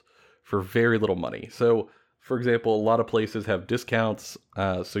models for very little money. So, for example, a lot of places have discounts.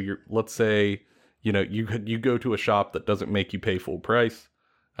 So let's say, you go to a shop that doesn't make you pay full price.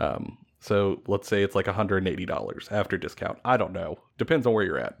 So let's say it's like $180 after discount. I don't know. Depends on where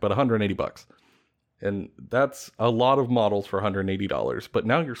you're at, but $180. And that's a lot of models for $180. But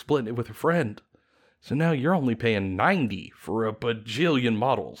now you're splitting it with a friend. So now you're only paying $90 for a bajillion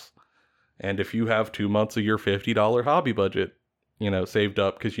models. And if you have 2 months of your $50 hobby budget, saved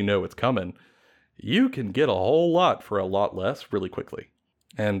up because it's coming, you can get a whole lot for a lot less really quickly.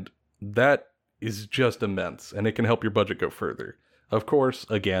 And that is just immense, and it can help your budget go further. Of course,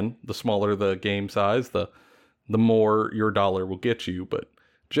 again, the smaller the game size, the more your dollar will get you, but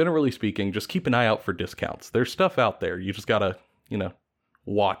generally speaking, just keep an eye out for discounts. There's stuff out there. You just gotta,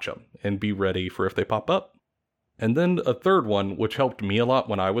 watch them and be ready for if they pop up. And then a third one, which helped me a lot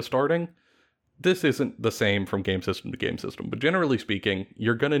when I was starting. This isn't the same from game system to game system, but generally speaking,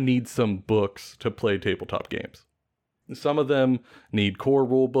 you're gonna need some books to play tabletop games. Some of them need core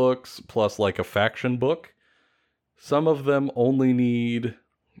rule books plus like a faction book. Some of them only need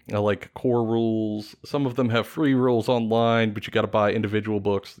like core rules. Some of them have free rules online, but you got to buy individual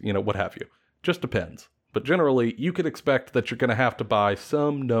books, what have you. Just depends. But generally, you could expect that you're going to have to buy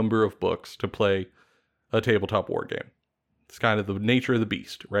some number of books to play a tabletop war game. It's kind of the nature of the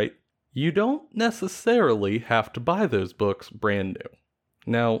beast, right? You don't necessarily have to buy those books brand new.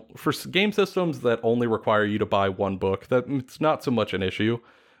 Now, for game systems that only require you to buy one book, it's not so much an issue,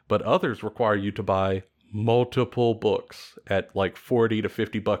 but others require you to buy multiple books at like $40 to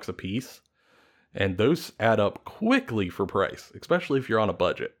 $50 a piece, and those add up quickly for price, especially if you're on a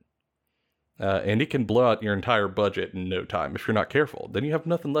budget. And it can blow out your entire budget in no time if you're not careful. Then you have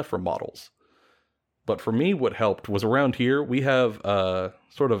nothing left for models. But for me, what helped was around here, we have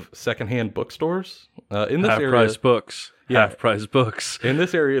sort of secondhand bookstores. In this area, half-price books. Yeah. Half-price books. In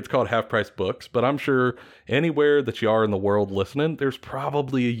this area, it's called Half-Price Books, but I'm sure anywhere that you are in the world listening, there's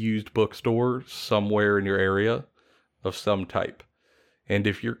probably a used bookstore somewhere in your area of some type. And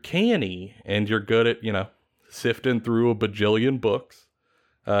if you're canny and you're good at, sifting through a bajillion books,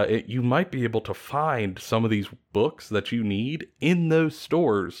 you might be able to find some of these books that you need in those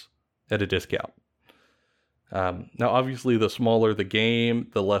stores at a discount. Now, obviously, the smaller the game,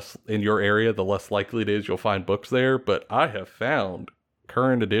 the less in your area, the less likely it is you'll find books there. But I have found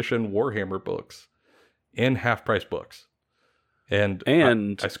current edition Warhammer books in half-price books. And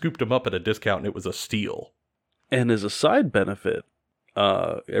I scooped them up at a discount, and it was a steal. And as a side benefit,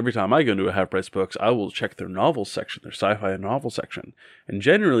 every time I go into a half-price books, I will check their novel section, their sci-fi novel section. And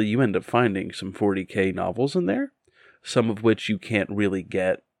generally, you end up finding some 40K novels in there, some of which you can't really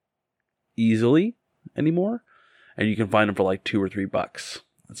get easily anymore, and you can find them for like $2 or $3.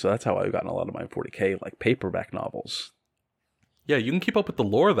 And so that's how I've gotten a lot of my 40K like paperback novels. Yeah, you can keep up with the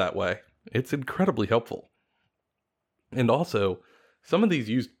lore that way. It's incredibly helpful. And also, some of these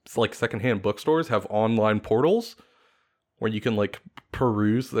used like secondhand bookstores have online portals where you can like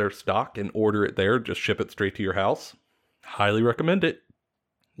peruse their stock and order it there, just ship it straight to your house. Highly recommend it.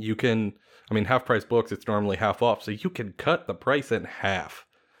 You can, half-price books, it's normally half off, so you can cut the price in half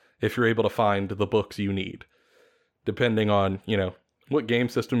if you're able to find the books you need, depending on, what game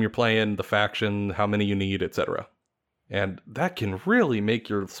system you're playing, the faction, how many you need, etc. And that can really make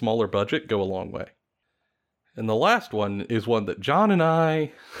your smaller budget go a long way. And the last one is one that John and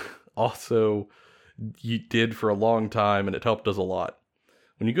I also did for a long time, and it helped us a lot.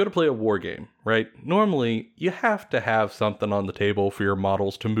 When you go to play a war game, right, normally you have to have something on the table for your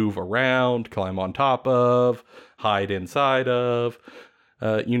models to move around, climb on top of, hide inside of.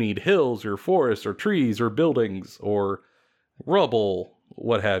 You need hills or forests or trees or buildings or rubble,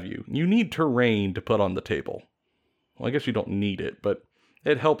 what have you. You need terrain to put on the table. Well, I guess you don't need it, but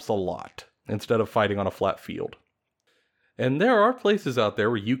it helps a lot instead of fighting on a flat field. And there are places out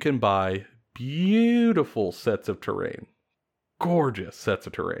there where you can buy beautiful sets of terrain. Gorgeous sets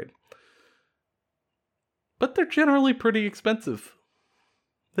of terrain. But they're generally pretty expensive.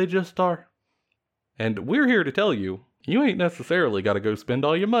 They just are. And we're here to tell you, you ain't necessarily got to go spend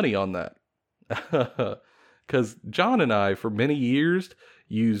all your money on that. Because John and I, for many years,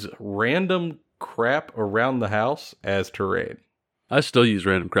 use random crap around the house as terrain. I still use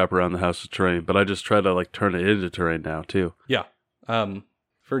random crap around the house as terrain, but I just try to turn it into terrain now, too. Yeah.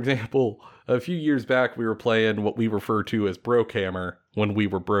 For example, a few years back, we were playing what we refer to as Brokehammer when we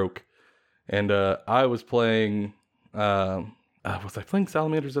were broke. And I was playing... was I playing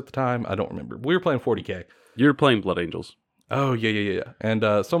Salamanders at the time? I don't remember. We were playing 40K. You're playing Blood Angels. Oh, yeah.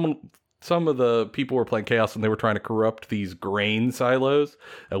 And some of the people were playing Chaos, and they were trying to corrupt these grain silos.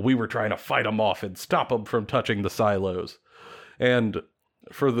 And we were trying to fight them off and stop them from touching the silos. And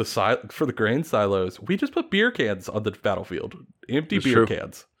for the grain silos, we just put beer cans on the battlefield. Empty That's beer true.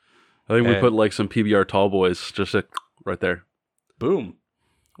 cans. I think we put some PBR tall boys just right there. Boom.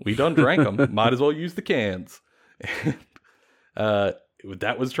 We done drank them. Might as well use the cans.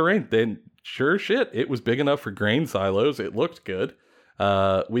 That was terrain. Then sure shit, it was big enough for grain silos. It looked good.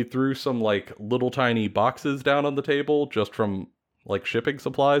 We threw some little tiny boxes down on the table just from shipping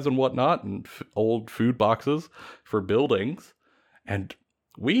supplies and whatnot, and old food boxes for buildings. And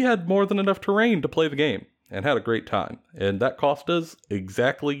we had more than enough terrain to play the game and had a great time. And that cost us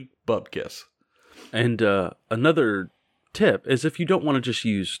exactly bupkis. And another tip is if you don't want to just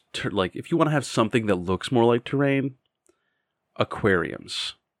use, if you want to have something that looks more like terrain,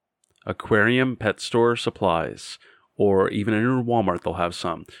 aquariums. Aquarium pet store supplies, or even in your Walmart, they'll have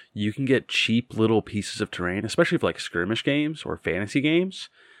some. You can get cheap little pieces of terrain, especially for like skirmish games or fantasy games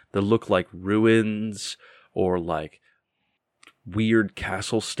that look like ruins or like weird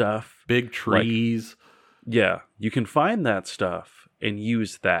castle stuff. Big trees. Yeah, you can find that stuff and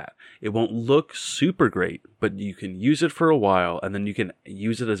use that. It won't look super great, but you can use it for a while, and then you can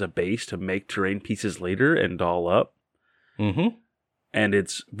use it as a base to make terrain pieces later and doll up. Mm-hmm. And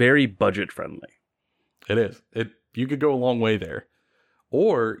it's very budget friendly. It is. You could go a long way there.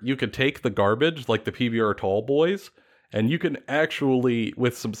 Or you could take the garbage, like the PBR Tall Boys, and you can actually,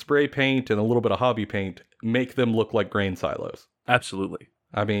 with some spray paint and a little bit of hobby paint, make them look like grain silos. Absolutely.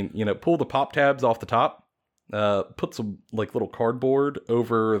 I mean, pull the pop tabs off the top, put some like little cardboard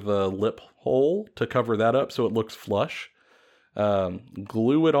over the lip hole to cover that up so it looks flush.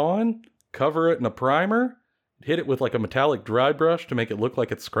 Glue it on, cover it in a primer, hit it with like a metallic dry brush to make it look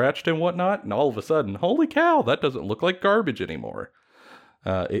like it's scratched and whatnot, and all of a sudden, holy cow, that doesn't look like garbage anymore.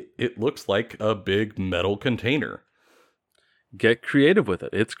 It looks like a big metal container. Get creative with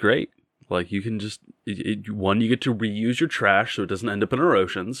it. It's great. Like you can just, one, you get to reuse your trash so it doesn't end up in our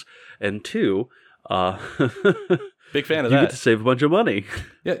oceans, and two, big fan of you that. get to save a bunch of money.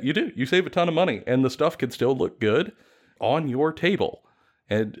 Yeah, you do. You save a ton of money, and the stuff can still look good on your table.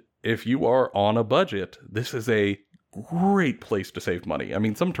 And if you are on a budget, this is a great place to save money. I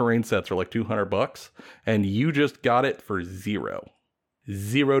mean, some terrain sets are like $200, and you just got it for $0.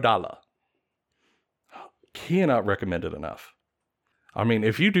 Cannot recommend it enough. I mean,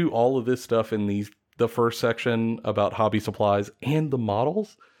 if you do all of this stuff in the first section about hobby supplies and the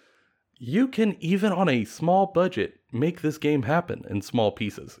models, you can, even on a small budget, make this game happen in small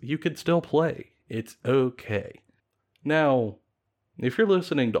pieces. You could still play. It's okay. Now, if you're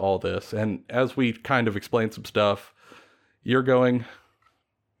listening to all this, and as we kind of explain some stuff, you're going,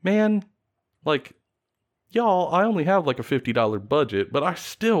 man, like, y'all, I only have like a $50 budget, but I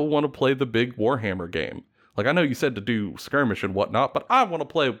still want to play the big Warhammer game. Like, I know you said to do skirmish and whatnot, but I want to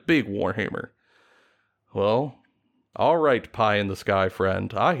play a big Warhammer. Well, all right, pie in the sky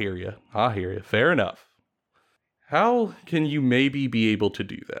friend. I hear you. Fair enough. How can you maybe be able to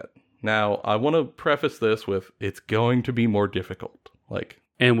do that? Now, I want to preface this with, it's going to be more difficult.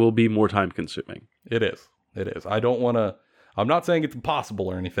 And will be more time consuming. It is. I'm not saying it's impossible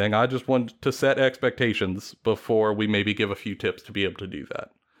or anything. I just want to set expectations before we maybe give a few tips to be able to do that.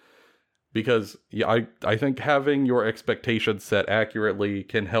 Because I think having your expectations set accurately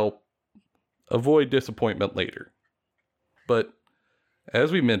can help avoid disappointment later. But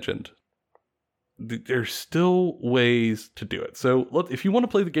as we mentioned, there's still ways to do it. So if you want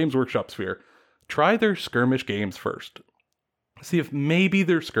to play the Games Workshop sphere, try their skirmish games first. See if maybe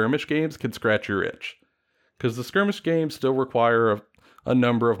their skirmish games can scratch your itch. Because the skirmish games still require a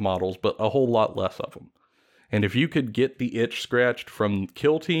number of models, but a whole lot less of them. And if you could get the itch scratched from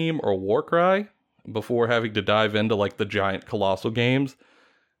Kill Team or Warcry before having to dive into like the giant colossal games,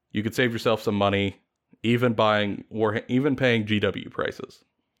 you could save yourself some money, even paying GW prices.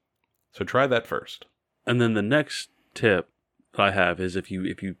 So try that first. And then the next tip I have is if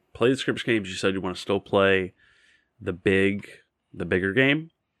you play the skirmish games, you said you want to still play the bigger game.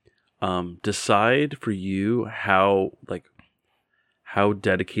 Decide for you how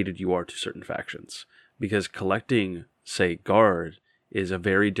dedicated you are to certain factions. Because collecting, say, Guard is a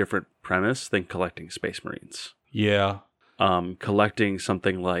very different premise than collecting Space Marines. Yeah. Collecting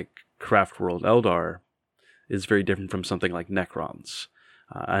something like Craftworld Eldar is very different from something like Necrons.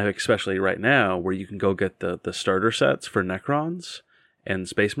 Especially right now, where you can go get the starter sets for Necrons and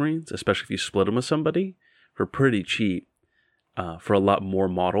Space Marines, especially if you split them with somebody, for pretty cheap, for a lot more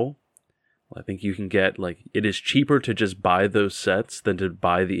model. I think you can get, it is cheaper to just buy those sets than to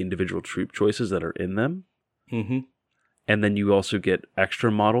buy the individual troop choices that are in them. Mm-hmm. And then you also get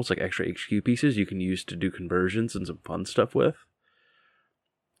extra models, like extra HQ pieces you can use to do conversions and some fun stuff with.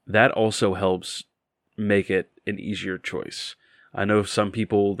 That also helps make it an easier choice. I know some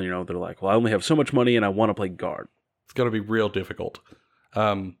people, they're like, well, I only have so much money and I want to play Guard. It's going to be real difficult.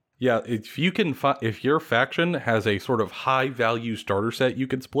 Yeah, if you can if your faction has a sort of high value starter set you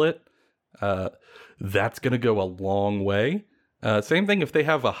can split, that's going to go a long way. Same thing if they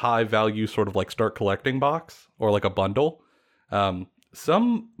have a high value sort of like start collecting box or like a bundle.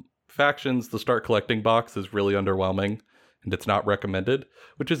 Some factions, the start collecting box is really underwhelming and it's not recommended,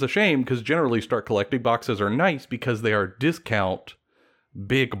 which is a shame because generally start collecting boxes are nice because they are discount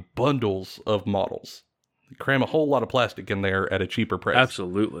big bundles of models. Cram a whole lot of plastic in there at a cheaper price.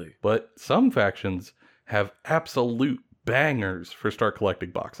 Absolutely. But some factions have absolute bangers for start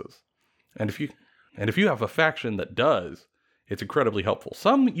collecting boxes. And if you have a faction that does, it's incredibly helpful.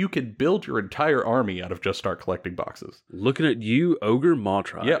 Some you could build your entire army out of just start collecting boxes. Looking at you, Ogre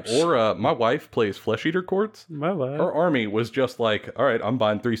Mawtribes. Yeah, or my wife plays Flesh Eater Courts. My wife. Her army was just like, all right, I'm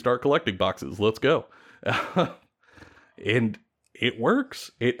buying 3 start collecting boxes. Let's go. And it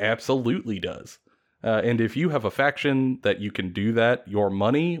works. It absolutely does. And if you have a faction that you can do that, your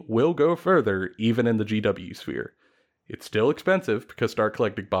money will go further, even in the GW sphere. It's still expensive because start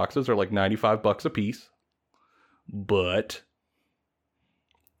collecting boxes are like $95 a piece, but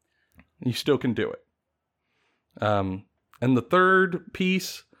you still can do it. And the third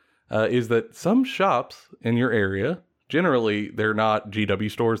piece is that some shops in your area, generally they're not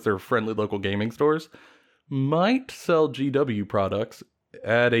GW stores, they're friendly local gaming stores, might sell GW products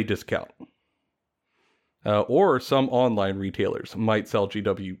at a discount. Or some online retailers might sell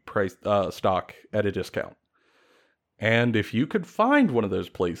GW price stock at a discount. And if you could find one of those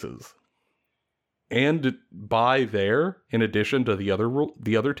places and buy there, in addition to the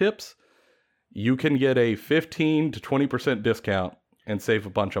other tips, you can get a 15 to 20% discount and save a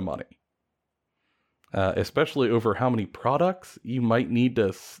bunch of money. Especially over how many products you might need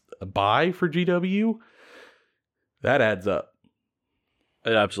to buy for GW. That adds up.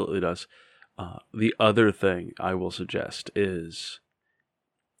 It absolutely does. The other thing I will suggest is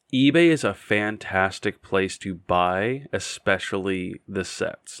eBay is a fantastic place to buy, especially the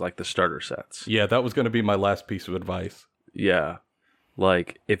sets, like the starter sets. Yeah, that was going to be my last piece of advice. Yeah.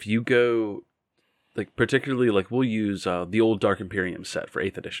 Like, if you go, like, particularly, like, we'll use the old Dark Imperium set for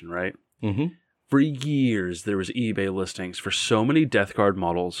 8th edition, right? Mm-hmm. For years, there was eBay listings for so many Death Guard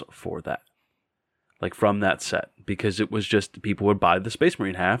models for that. Like, from that set. Because it was just, people would buy the Space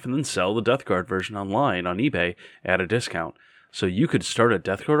Marine half and then sell the Death Guard version online on eBay at a discount. So you could start a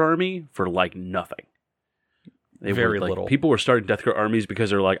Death Guard army for, like, nothing. Very little. People were starting Death Guard armies because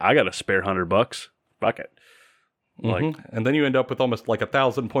they're like, I got a spare $100. Fuck it. Like, and then you end up with almost like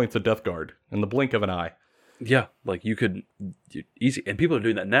 1,000 points of Death Guard in the blink of an eye. yeah, like you could easy, and people are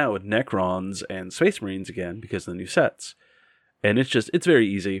doing that now with Necrons and Space Marines again because of the new sets, and it's very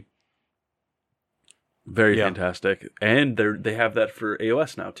easy, very fantastic, and they have that for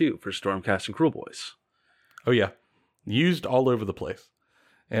AOS now too for Stormcast and Cruel Boys. Oh yeah, used all over the place.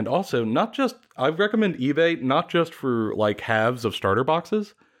 And also, I recommend eBay not just for like halves of starter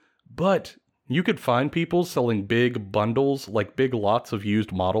boxes, but you could find people selling big bundles, like big lots of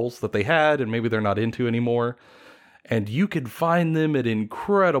used models that they had and maybe they're not into anymore. And you could find them at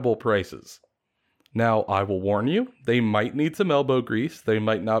incredible prices. Now, I will warn you, they might need some elbow grease. They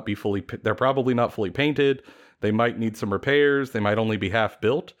might not be they're probably not fully painted. They might need some repairs. They might only be half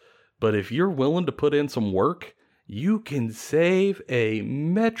built. But if you're willing to put in some work, you can save a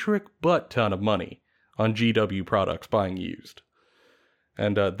metric butt ton of money on GW products buying used.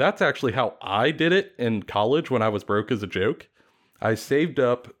 And that's actually how I did it in college when I was broke as a joke. I saved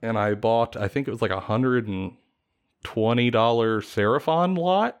up and I bought, I think it was like $120 Seraphon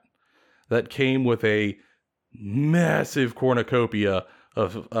lot that came with a massive cornucopia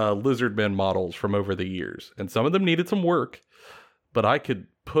of Lizardmen models from over the years. And some of them needed some work, but I could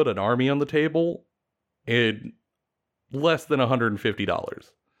put an army on the table in less than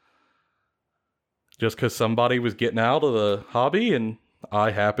 $150. Just because somebody was getting out of the hobby and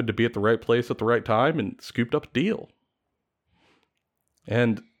I happened to be at the right place at the right time and scooped up a deal.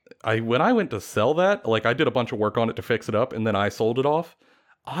 And when I went to sell that, like I did a bunch of work on it to fix it up and then I sold it off.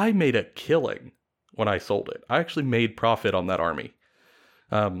 I made a killing when I sold it. I actually made profit on that army.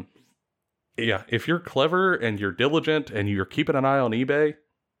 Yeah, if you're clever and you're diligent and you're keeping an eye on eBay,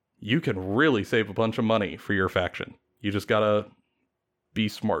 you can really save a bunch of money for your faction. You just gotta be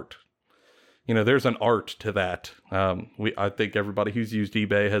smart. You know, there's an art to that. I think everybody who's used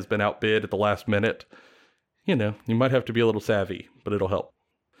eBay has been outbid at the last minute. You know, you might have to be a little savvy, but it'll help.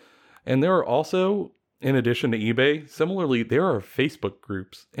 And there are also, in addition to eBay, similarly, there are Facebook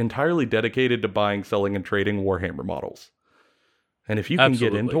groups entirely dedicated to buying, selling, and trading Warhammer models. And if you can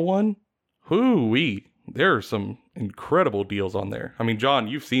get into one, there are some incredible deals on there. I mean, John,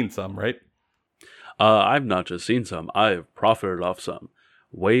 you've seen some, right? I've not just seen some, I've profited off some.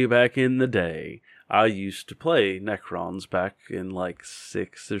 Way back in the day, I used to play Necrons back in like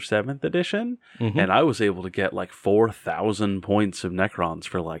 6th or 7th edition, and I was able to get like 4,000 points of Necrons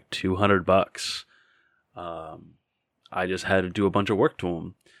for like $200. I just had to do a bunch of work to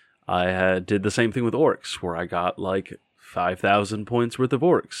them. I did the same thing with Orcs, where I got like 5,000 points worth of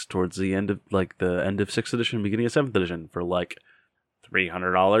Orcs towards the end of 6th edition, beginning of 7th edition for like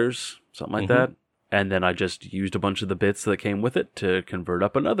 $300, something like Mhm. that. And then I just used a bunch of the bits that came with it to convert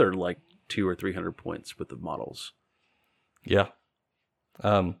up another like 200 or 300 points with the models. Yeah.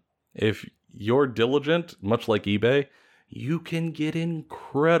 If you're diligent, much like eBay, you can get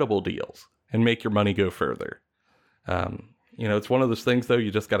incredible deals and make your money go further. It's one of those things, though,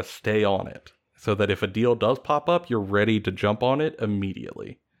 you just got to stay on it so that if a deal does pop up, you're ready to jump on it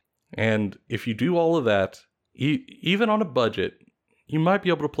immediately. And if you do all of that, even on a budget, you might be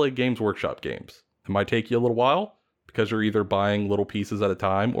able to play Games Workshop games. It might take you a little while because you're either buying little pieces at a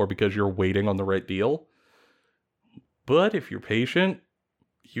time or because you're waiting on the right deal. But if you're patient,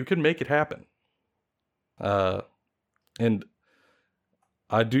 you can make it happen. And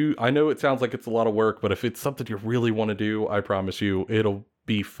I know it sounds like it's a lot of work, but if it's something you really want to do, I promise you, it'll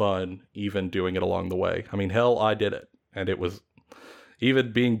be fun even doing it along the way. I mean, hell, I did it. And it was,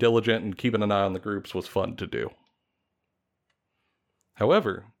 even being diligent and keeping an eye on the groups was fun to do.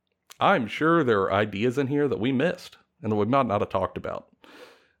 However, I'm sure there are ideas in here that we missed and that we might not have talked about.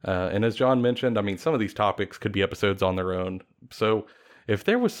 And as John mentioned, I mean, some of these topics could be episodes on their own. So if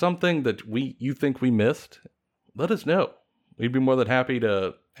there was something that you think we missed, let us know. We'd be more than happy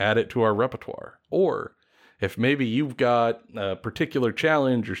to add it to our repertoire. Or if maybe you've got a particular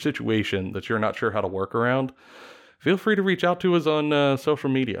challenge or situation that you're not sure how to work around, feel free to reach out to us on social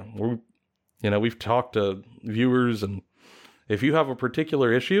media. We've talked to viewers, and if you have a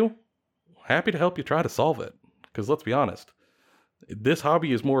particular issue, happy to help you try to solve it. Because let's be honest, this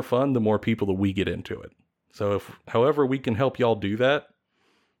hobby is more fun the more people that we get into it. So however we can help y'all do that,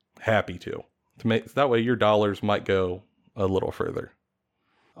 happy to make that way your dollars might go a little further.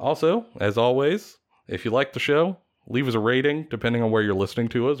 Also, as always, if you like the show, leave us a rating depending on where you're listening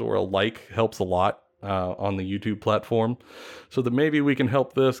to us, or a like helps a lot on the YouTube platform, so that maybe we can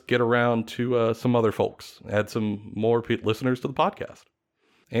help this get around to some other folks, add some more listeners to the podcast.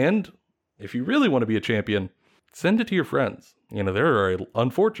 And if you really want to be a champion, send it to your friends. There are,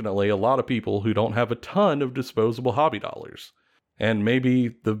 unfortunately, a lot of people who don't have a ton of disposable hobby dollars. And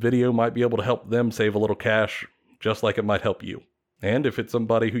maybe the video might be able to help them save a little cash, just like it might help you. And if it's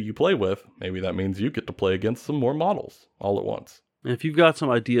somebody who you play with, maybe that means you get to play against some more models all at once. And if you've got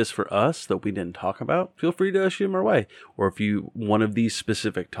some ideas for us that we didn't talk about, feel free to shoot them our way. Or if one of these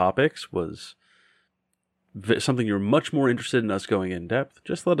specific topics was something you're much more interested in us going in depth,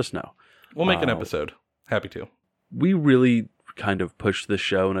 just let us know. We'll make an episode. Happy to. We really kind of push the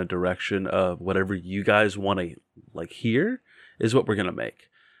show in a direction of whatever you guys want to hear is what we're going to make.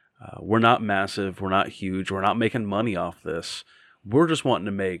 We're not massive. We're not huge. We're not making money off this. We're just wanting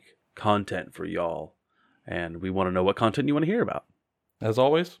to make content for y'all. And we want to know what content you want to hear about. As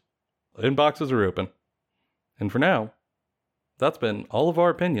always, inboxes are open. And for now, that's been all of our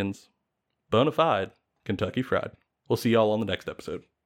opinions. Bona fide Kentucky Fried. We'll see y'all on the next episode.